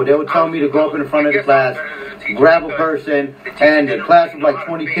example. They would tell me to go up in the front of the class, grab a person, and the class of like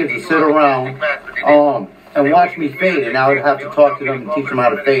 20 kids would sit around and watch me fade, and I would have to talk to them and teach them how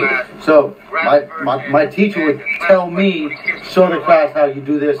to fade. So my teacher would tell me, show the class how you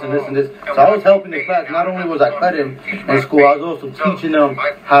do this and this and this. So I was helping the class. Not only was I cutting in school, I was also teaching them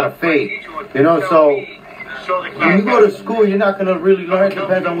how to fade. You know, so when you go to school, you're not going to really learn. It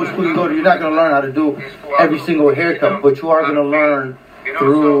depends on which school you go to. You're not going to learn how to do every single haircut, but you are going to learn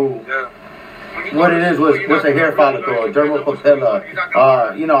through what it is, what's a hair follicle, a dermal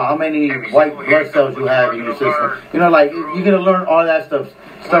papilla, you know, how many white blood cells you have in your system. You know, like, you're going to learn all that stuff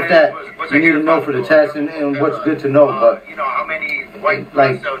that you need to know for the test and what's good to know. But,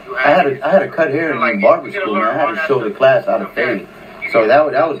 like, I had to cut hair in barber school, man. I had to show the class how to fade. So that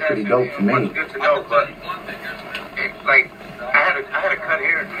was pretty dope to me. Like, I had to cut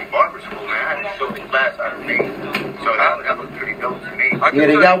hair in barber school, man. I had to show the class how to fade. So that was pretty dope to me. Yeah,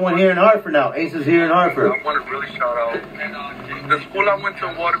 they got one here in Hartford now. Ace is here in Hartford. I want to really shout out the school I went to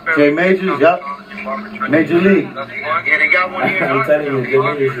in Waterbury. Jay Majors, yup. Major League. Yeah, they got one here in I'm telling you, Jay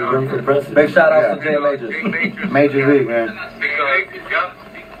Majors should run for president. Big shout out to Jay Majors. Major League, man. Because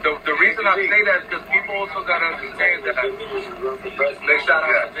the reason I say that is because people also got to understand that. Big shout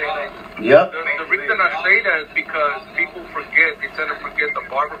out to Jay Majors. Yep. The reason I say that is because people forget, they tend to forget the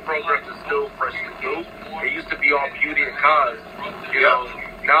barber program is still fresh and new. It used to be all beauty and cause, you know.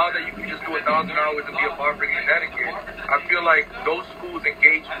 Now that you can just do 1,000 hours and be a barber in Connecticut, I feel like those schools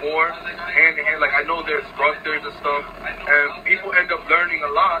engage more hand in hand. Like, I know there's instructors and stuff, and people end up learning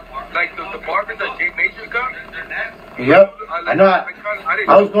a lot. Like the barbers that Jay Majors got. Yep. I know.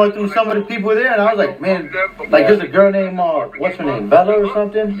 I was going through some of the people there, and I was like, man, like there's a girl named what's her name, Bella or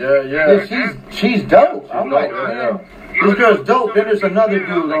something. Yeah. She's dope. I'm like, man, this girl's dope. Then there's another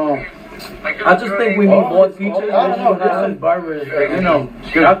dude. I just think we need more teachers. I don't know. Barbers, You know,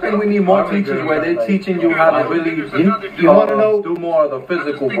 I think we need more teachers where they're teaching you how to really you want to know? do more of the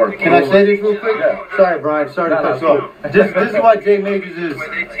physical work. Can I say this real quick? Yeah. Sorry, Brian. Sorry to cut you off. This is why Jay Majors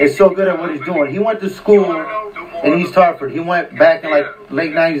is so good at what he's doing. He went to school in East Hartford. He went back in like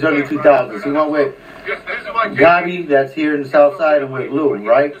late 90s, early 2000s. He went with Gabi, that's here in the South Side, and with Lou,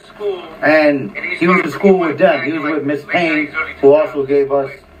 right? And he was in school with them. He was with Miss Payne, who also gave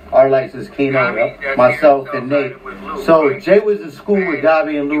us our license, Keno, myself, and Nate. So Jay was in school with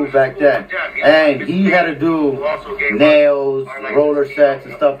Gabi and Lou back then, and he had to do nails, roller sets,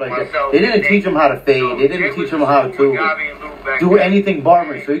 and stuff like that. They didn't teach him how to fade. They didn't teach him how to do anything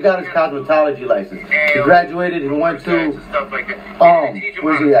barbering. So he got his cosmetology license. He graduated. He went to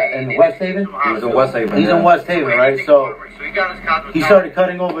where's he at? In West Haven? He's in West Haven. He's in West Haven, right? So he started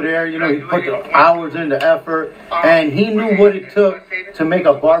cutting over there. You know, he put the hours into effort, and he knew what it took to make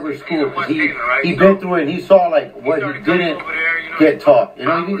a barber school. He been through it, and he saw like what he didn't get taught. You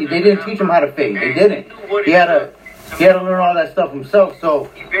know, they didn't teach him how to fade. They didn't. He had to learn all that stuff himself. So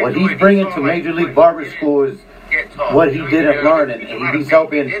what he's bringing to Major League Barber School is what he didn't learn, and he's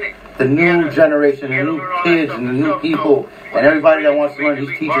helping the new generation, the new kids, and the new people, and everybody that wants to learn.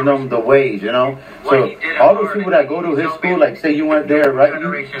 He's teaching them the ways, you know. So all those people that go to his school, like say you went there, right?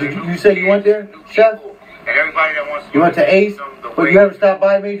 You say you went there, Chef? You went to Ace, but you ever stopped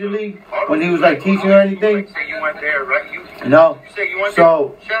by Major League when he was like teaching or anything? No.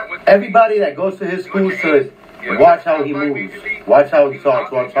 So everybody that goes to his school should watch how he moves, watch how he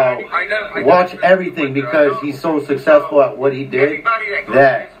talks, watch everything, because he's so successful at what he did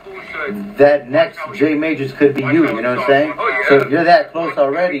that next Jay Majors could be you. You know what I'm saying? So if you're that close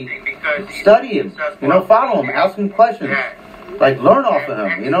already, study him. You know, follow him, ask him questions. Like, learn off of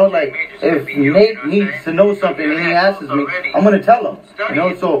him, you know, like, if Nate needs to know something and he asks me, I'm going to tell him, you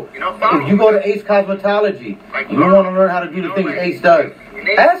know. So if you go to Ace Cosmetology and you want to learn how to do the things Ace does,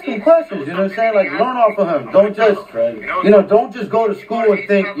 ask him questions, you know what I'm saying? Like, learn off of him. Don't just go to school and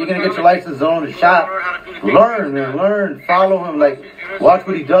think you're going to get your license on the shop. Learn, man, learn, follow him, like, watch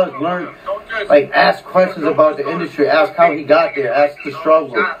what he does, learn, like, ask questions about the industry, ask how he got there, ask the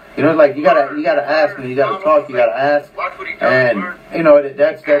struggle. You know, like, you gotta ask, and you gotta talk, you gotta ask, and, you know,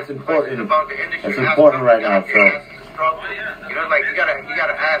 that's important. That's important right now, so. You know, like, you gotta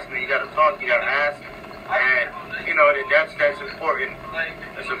ask, and you gotta talk, you gotta ask, and, you know, that's important.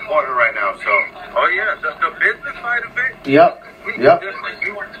 That's important right now, so. Oh, yeah, the business side of it? Yep.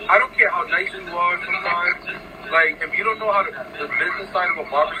 I don't care how nice you are sometimes. like, if you don't know how to, the business side of a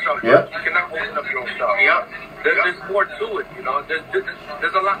barbershop, Yep. you cannot open up your own shop. Yep. There's more to it, you know.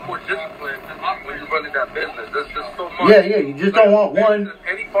 There's a lot more discipline when you're running that business. There's just so much. Yeah, you just don't want one.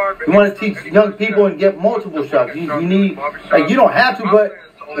 Any barber, You want to teach young people and get multiple shops. You need, like, you don't have to, but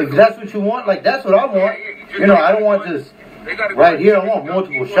if that's what you want, like, that's what I want. You know, I don't want just right here. I want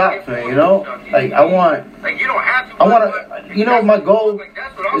multiple shops, man. You know, like I want, you know, my goal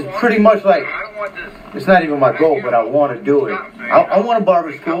is pretty much like, it's not even my goal, but I want to do it. I want a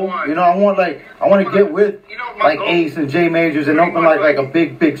barber school. You know, I want to get with like Ace and J Majors and open like a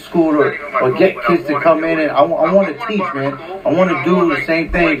big school or get kids to come in and I want to teach, man. I want to do the same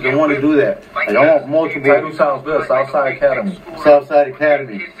things. I want to do that. Like I want multiple. Title sounds good. Southside Academy. Southside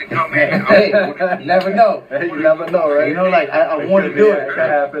Academy. Hey, you never know. Hey, you never know, right? You know, like I want to do it. It can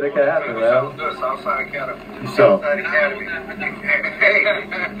happen. It can happen, man. Southside Academy. So. Hey,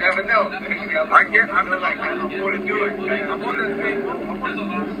 never know. I feel like I want to do it. I want to,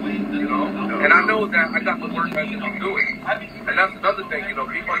 you know, and I know that I got the work ethic to do it. And that's another thing, you know,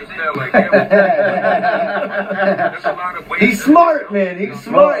 people understand, like, there's a lot of ways. He's smart, man. He's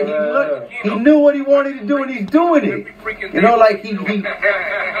smart. He knew what he wanted to do, and he's doing it. You know, like he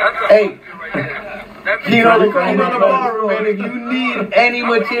hey. Kino the barber, man. If you need any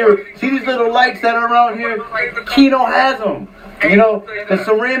material, see these little lights that are around here? Kino has them. You know, the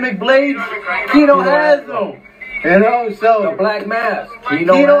ceramic blades, Kino has them. You know, so The black mask.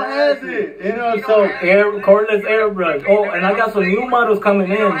 Kino has it. You know, so Cordless airbrush. Oh, and I got some new models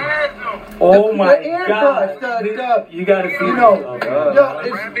coming in. Oh my God! You gotta see. You know,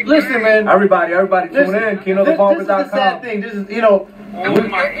 listen, man. Everybody tune in. KinoTheBarber.com. This is the sad thing. This is, you know,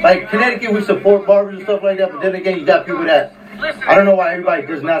 like Connecticut, we support barbers and stuff like that. But then again, you got people that I don't know why everybody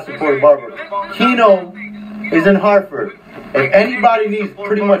does not support a barber. Kino is in Hartford. If anybody needs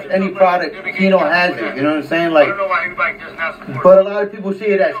pretty much any product, Kino has it. You know what I'm saying? Like, but a lot of people see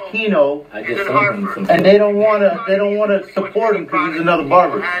it as Kino, and they don't wanna support him because he's another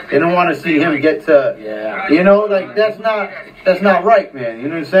barber. They don't want to see him get to, you know, like that's not right, man. You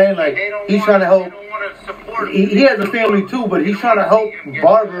know what I'm saying? Like he's trying to help. He has a family too, but he's trying to help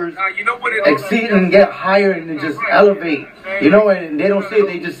barbers exceed and get higher and just elevate. You know, and they don't see it.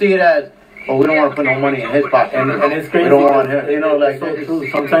 They just see it as, oh, we don't want to put no money in his pocket, and it's crazy. We don't want him, you know, like so true.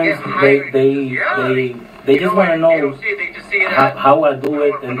 Sometimes they just want to know how I do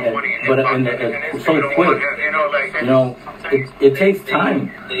it, but so quick. You know, it takes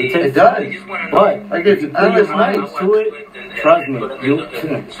time. It does. But like it's endless nights to it. Trust me,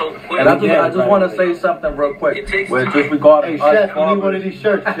 and I just want to say something real quick. With just regarding Chef, you need one of these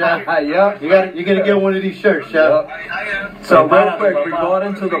shirts, Chef. Yeah, you're gonna get one of these shirts, Chef. So real quick,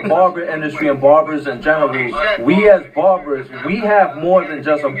 regarding to the barber industry and barbers in general, we as barbers, we have more than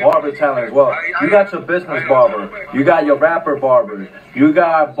just a barber talent as well. You got your business barber, you got your rapper barbers, you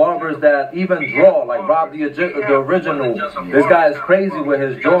got barbers that even draw, like Rob the Original. This guy is crazy with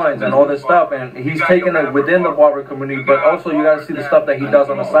his drawings and all this stuff, and he's taking it within the barber community, but also you got to see the stuff that he does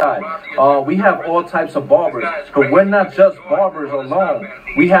on the side. We have all types of barbers, but we're not just barbers alone.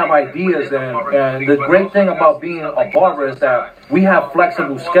 We have ideas, and the great thing about being a barber is that we have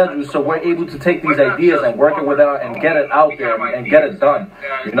flexible schedules, so we're able to take these ideas and work it without and get it out there and get it done.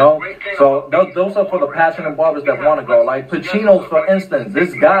 You know, so those are for the passionate barbers that want to go. Like Pacino's, for instance,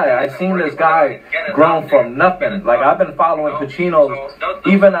 this guy, I seen this guy grown from nothing. Like I've been following Pacino's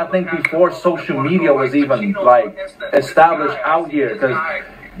even I think before social media was even like established out here, because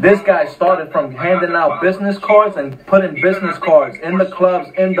this guy started from handing out business cards and putting business cards in the clubs,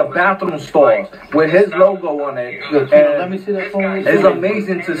 in the bathroom stalls with his logo on it. And let me see that phone. it's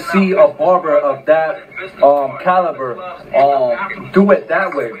amazing to see a barber of that caliber do it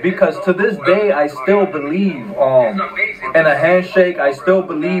that way, because to this day I still believe in a handshake. I still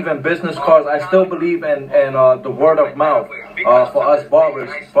believe in business cards. I still believe in the word of mouth for us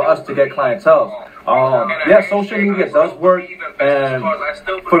barbers, for us to get clientele. Yeah, social media does work, and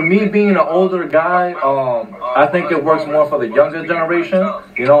for me being an older guy, I think it works more for the younger generation.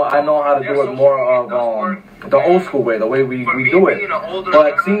 You know, I know how to do it more of the old school way, the way we do it.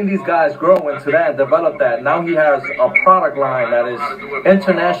 But seeing these guys grow into that, develop that, now he has a product line that is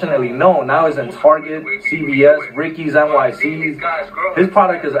internationally known. Now he's in Target, CVS, Ricky's, NYC's. His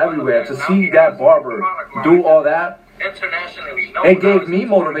product is everywhere. To see that barber do all that, it gave me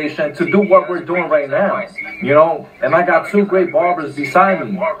motivation to do what we're doing right now, you know. And I got two great barbers beside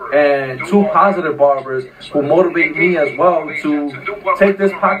me, and two positive barbers who motivate me as well to take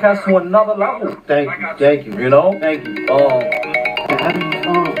this podcast to another level. Thank you. You know, thank you. I'm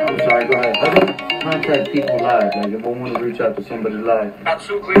I'm sorry. Go ahead. contact people live. Like if I want to reach out to somebody live, you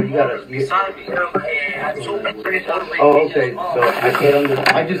gotta. Oh, okay. So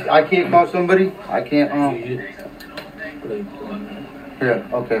I can't call somebody. I can't. Yeah.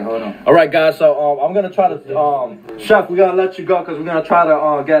 Okay. Hold on. All right, guys. So I'm gonna try to Chef. We're gonna let you go because we're gonna try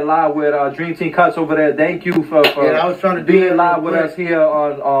to get live with Dream Team Cuts over there. Thank you for I was trying to do being live with us here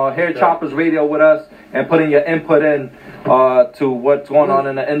on Hair Choppers Radio with us and putting your input in to what's going on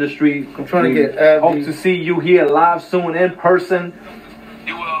in the industry. I'm trying to get. Hope to see you here live soon in person.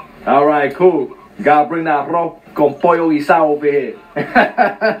 You will. All right, cool. Gotta bring that arroz con pollo guisado over here.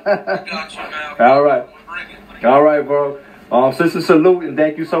 Got you, man. All right. Bring it. All right, bro. Sister, salute and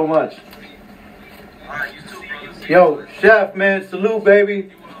thank you so much. All right, you too, brothers. Yo, Chef, man, salute,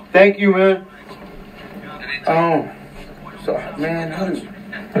 baby. Thank you, man. So, man,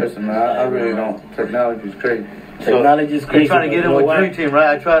 listen, man, I really don't. Technology's crazy. Technology's crazy. You're trying to get in with Dream Team,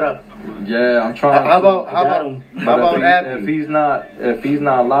 right? I try to. Yeah, I'm trying. How about Abdi? If he's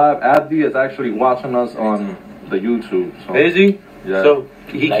not live, Abdi is actually watching us on the YouTube. So. Is he? Yeah. So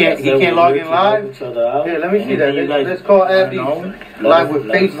he can't log in live. Here, let me see that. Let's call Abdi live with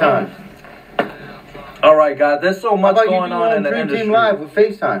FaceTime. All right, guys. There's so much How about going you do on in the Dream industry. Team live with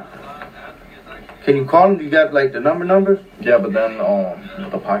FaceTime? Can you call him? You got like the numbers? Yeah, but then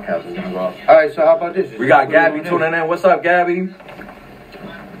the podcast is gonna go off. All right. So how about this? We got Gabby tuning in. What's up, Gabby?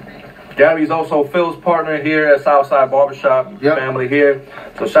 Gabby's also Phil's partner here at Southside Barbershop family here.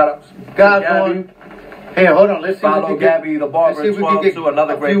 So shout out to Gabby. Hey, hold on. Let's see. Follow Gabby the barber 12 to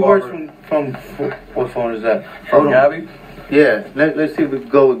another great barber. From what phone is that? From Gabby? Yeah. Let's see if we can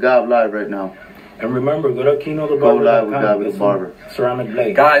go with Gob live right now. And remember, go to Kino the Go live with Barber. Gob the barber. Ceramic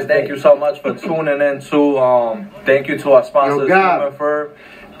blade. Guys, thank you so much for tuning in to thank you to our sponsors, Human Fur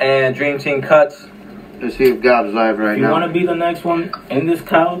and Dream Team Cuts. Let's see if Gob's live right now. If you want to be the next one in this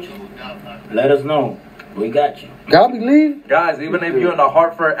couch, let us know. We got you. Gob, leave? Guys, even if you're in the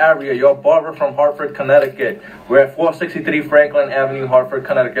Hartford area, you're a barber from Hartford, Connecticut. We're at 463 Franklin Avenue, Hartford,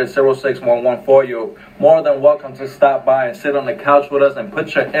 Connecticut, 06114. You're more than welcome to stop by and sit on the couch with us and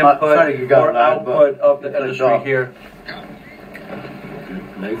put your input or output of the industry here.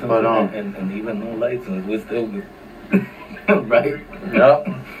 License But, and even no license, we're still good. Right? Yep.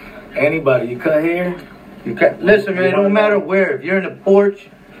 Anybody, you cut hair? Listen, man, it don't matter where. If you're in the porch,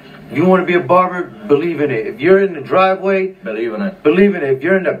 if you want to be a barber, believe in it. If you're in the driveway, believe in it. Believe in it. If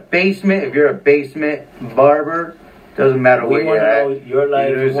you're in the basement, if you're a basement barber, doesn't matter where you're at. Your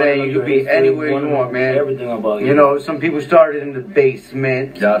life, you know what I'm saying? You can be anywhere you want, man. Everything about you. You know, some people started in the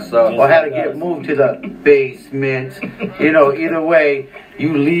basement. Yes, or had to get moved to the basement. You know, either way,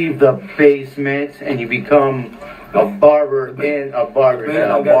 you leave the basement and you become a barber in a barber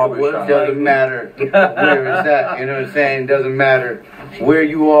shop. Doesn't matter where it's at. You know what I'm saying? Doesn't matter where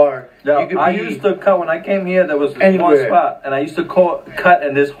you are. Yeah, you could I used to cut when I came here. There was one spot, and I used to cut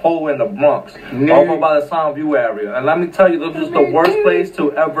in this hole in the Bronx, over by the Soundview area. And let me tell you, this was the worst place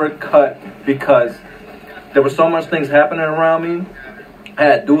to ever cut because there were so much things happening around me. I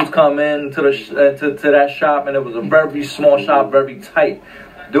had dudes come in to the to that shop, and it was a very small shop, very tight,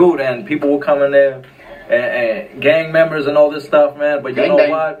 dude. And people would come in there. And gang members and all this stuff, man. But you know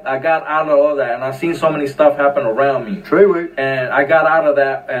what? I got out of all that, and I seen so many stuff happen around me. And I got out of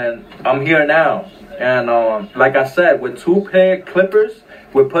that, and I'm here now. And like I said, with 2 pair of clippers,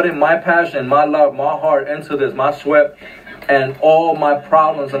 we're putting my passion, my love, my heart into this, my sweat, and all my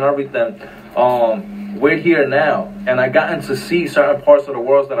problems and everything. We're here now, and I gotten to see certain parts of the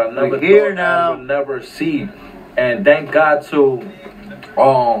world that I never thought I would never see. And thank God to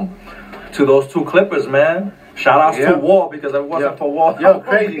those 2 clippers, man. Shout outs to Wall because if it wasn't for Wall. Yo,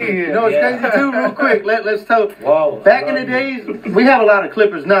 crazy. You know, it's crazy too, real quick. Let's talk. Whoa. Back in the days, we have a lot of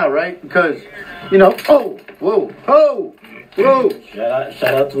clippers now, right? Because, you know, whoa. Shout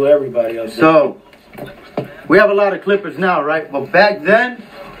out to everybody else. So, we have a lot of clippers now, right? But back then,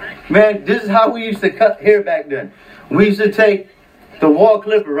 man, this is how we used to cut hair back then. We used to take the Wall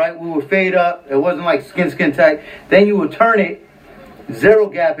clipper, right? We would fade up. It wasn't like skin tight. Then you would turn it. Zero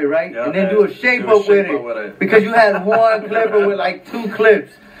gap it, right? And then do a shape up with it. Because you had one clipper with like 2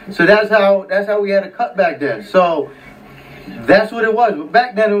 clips. So that's how we had to cut back then. So that's what it was. But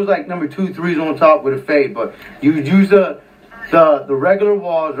back then it was like number 2, 3s on top with a fade. But you would use the regular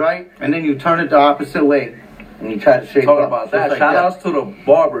walls, right? And then you turn it the opposite way. And you try to shape Talking up. about that. Shout outs to the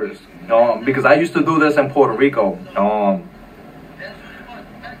barbers. Because I used to do this in Puerto Rico.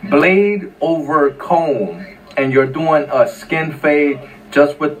 Blade over comb. And you're doing a skin fade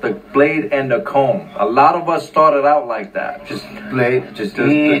just with the blade and the comb. A lot of us started out like that. Just blade,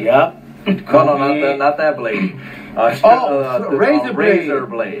 No, not that blade. razor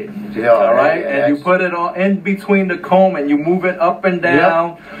blade. Yeah, all right, yeah, and you put it on in between the comb, and you move it up and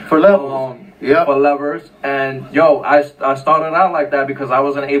down for levels. For levers. And I started out like that because I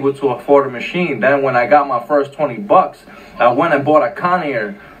wasn't able to afford a machine. Then when I got my first $20, I went and bought a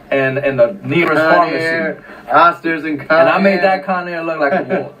Conair and the nearest pharmacy. Oscars and Conair. And I made that Conair look like a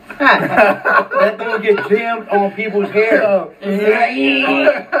wall. That thing would get jammed on people's hair. And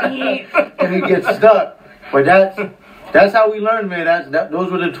it gets stuck. But that's how we learned, man.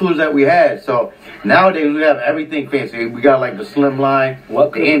 Those were the tools that we had. So nowadays we have everything fancy. We got like the slim line,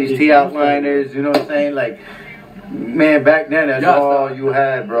 the Andy's T outliners. You know what I'm saying? Like, man, back then that's all you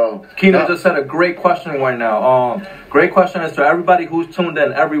had, bro. Kino just said a great question right now. Great question is to everybody who's tuned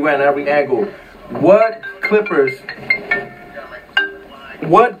in everywhere and every angle. What clippers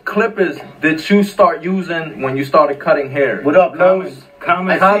did you start using when you started cutting hair? What up, Los?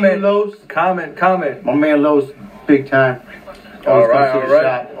 Comment. Comment. My man Los, big time. All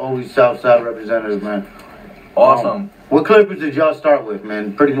right. Always Southside representative, man. Awesome. What clippers did y'all start with,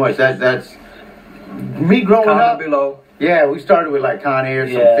 man? Pretty much that's me growing up. Below. Yeah, we started with like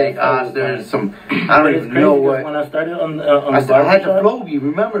Conair, some fake Oscars, some I don't even know what. When I started on the I had the Flowbee.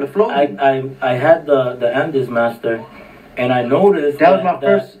 Remember the Flowbee? I had the Andes Master, and I noticed that was my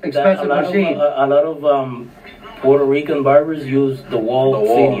first expensive machine. A lot of Puerto Rican barbers use the Wall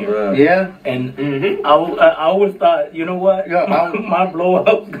Senior. Yeah. And I always thought, you know what? Yeah, my blow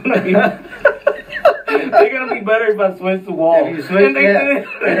up's gonna be. They're gonna be better if I switch to Wall. If you switch,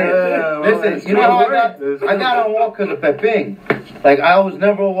 listen, you know how I got on Wall because of Pepin. Like I was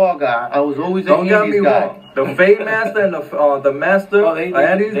never a Wall guy. I was always an Andes guy. The Fade Master and the Master,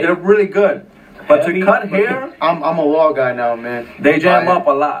 Andes, they're really good. But to cut hair, I'm a Wall guy now, man. They jam up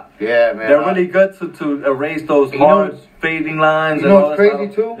a lot. Yeah, man. They're really good to erase those hard fading lines. You know what's crazy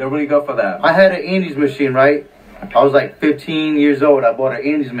too? They're really good for that. I had an Andes machine, right? I was like 15 years old. I bought an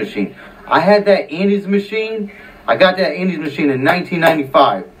Andes machine. I had that Andes machine. I got that Andes machine in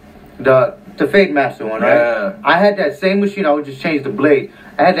 1995. The Fade Master one, right? Yeah. I had that same machine. I would just change the blade.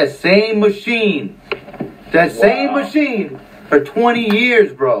 I had that same machine. Same machine for 20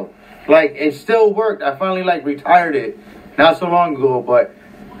 years, bro. Like, it still worked. I finally, retired it not so long ago, but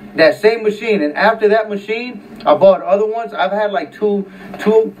that same machine. And after that machine, I bought other ones. I've had, two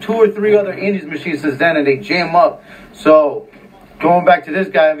or three other Andes machines since then, and they jam up. So, going back to this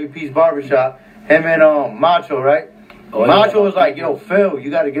guy, MVP's Barbershop, him and Macho, right? Macho was like, yo, Phil, you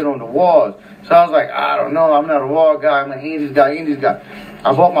got to get on the walls. So I was like, I don't know. I'm not a wall guy. I'm an Andes guy.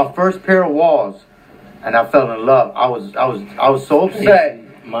 I bought my first pair of walls, and I fell in love. I was so upset.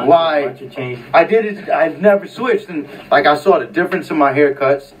 Why I did it. I've never switched, and I saw the difference in my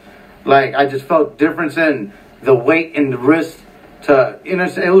haircuts. I just felt difference in the weight and the wrist.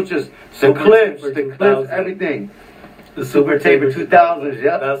 It was just the clips, everything. The Super Taper 2000s,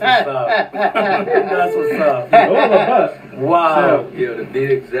 yeah. That's what's up. That's what's up. Wow. Yo, to be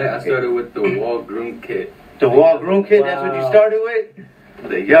exact, I started with the Wall Groom Kit. The Wall Groom Kit. That's what you started with.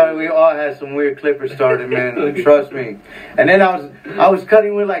 Yeah, we all had some weird clippers started, man. Trust me. And then I was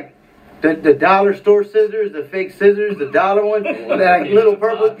cutting with the dollar store scissors, the fake scissors, the dollar one, little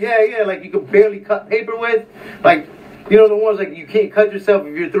purple. Yeah, you could barely cut paper with. The ones you can't cut yourself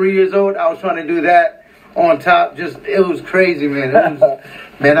if you're 3 years old. I was trying to do that on top. It was crazy, man.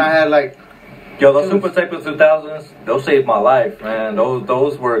 Man, I had the Super Taper 2000s, those saved my life, man.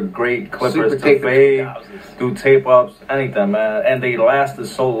 Those were great clippers to fade, do tape ups, anything, man. And they lasted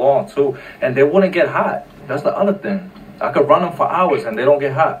so long, too. And they wouldn't get hot. That's the other thing. I could run them for hours and they don't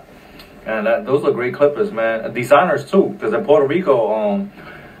get hot. And those are great clippers, man. Designers, too. Because in Puerto Rico,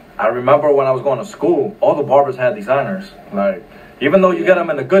 I remember when I was going to school, all the barbers had designers. Even though you get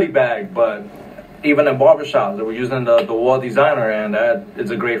them in a goodie bag, but even in barbershops, they were using the Wall Designer, and it's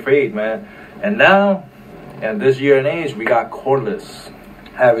a great fade, man. And now, in this year and age, we got cordless.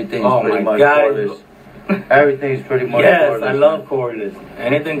 Everything's pretty much cordless. Everything's pretty much cordless. Yes, I love cordless.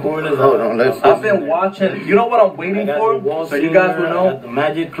 Anything cordless. Hold on, I've been watching. You know what I'm waiting for? So you guys will know. I got the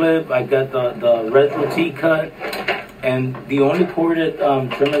Magic Clip. I got the Retro T-Cut. And the only corded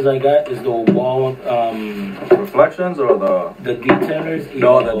trimmers I got is the Wall Reflections or the Detailers.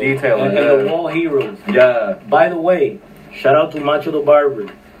 No, the Detailers. And the Wall Heroes. Yeah. By the way, shout out to Macho the Barber.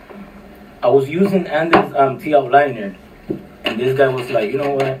 I was using Andy's T outliner, and this guy was like, you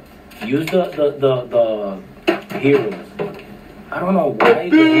know what? Use the Heroes. I don't know why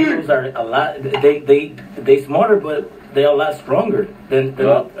the Heroes are a lot. They smarter, but they're a lot stronger than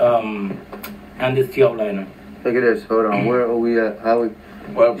Andy's T outliner. Look at this. Hold on. Where are we at? How we?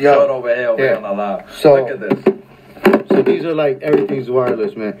 Well, shut over here. On the live. So look at this. So these are everything's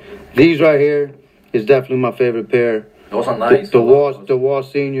wireless, man. These right here is definitely my favorite pair. Those are nice. The Wall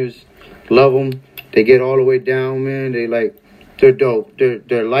Seniors, love them. They get all the way down, man. They're dope.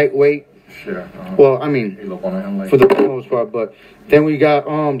 They're lightweight. Sure. Well, I mean, for the most part. But then we got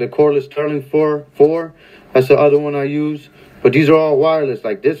the Cordless Sterling 4. That's the other one I use. But these are all wireless.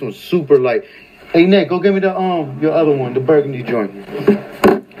 Like this one's super light. Hey Nick, go give me the your other one, the burgundy joint.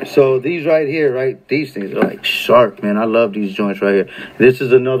 So these right here, right? These things are like sharp, man. I love these joints right here. This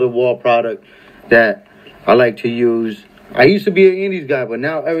is another Wall product that I like to use. I used to be an Indies guy, but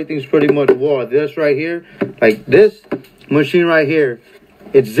now everything's pretty much Wall. This right here, like this machine right here,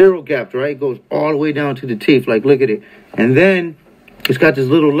 it's zero gapped, right? It goes all the way down to the teeth. Like, look at it. And then it's got this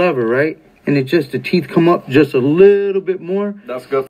little lever, right? And the teeth come up just a little bit more. That's good.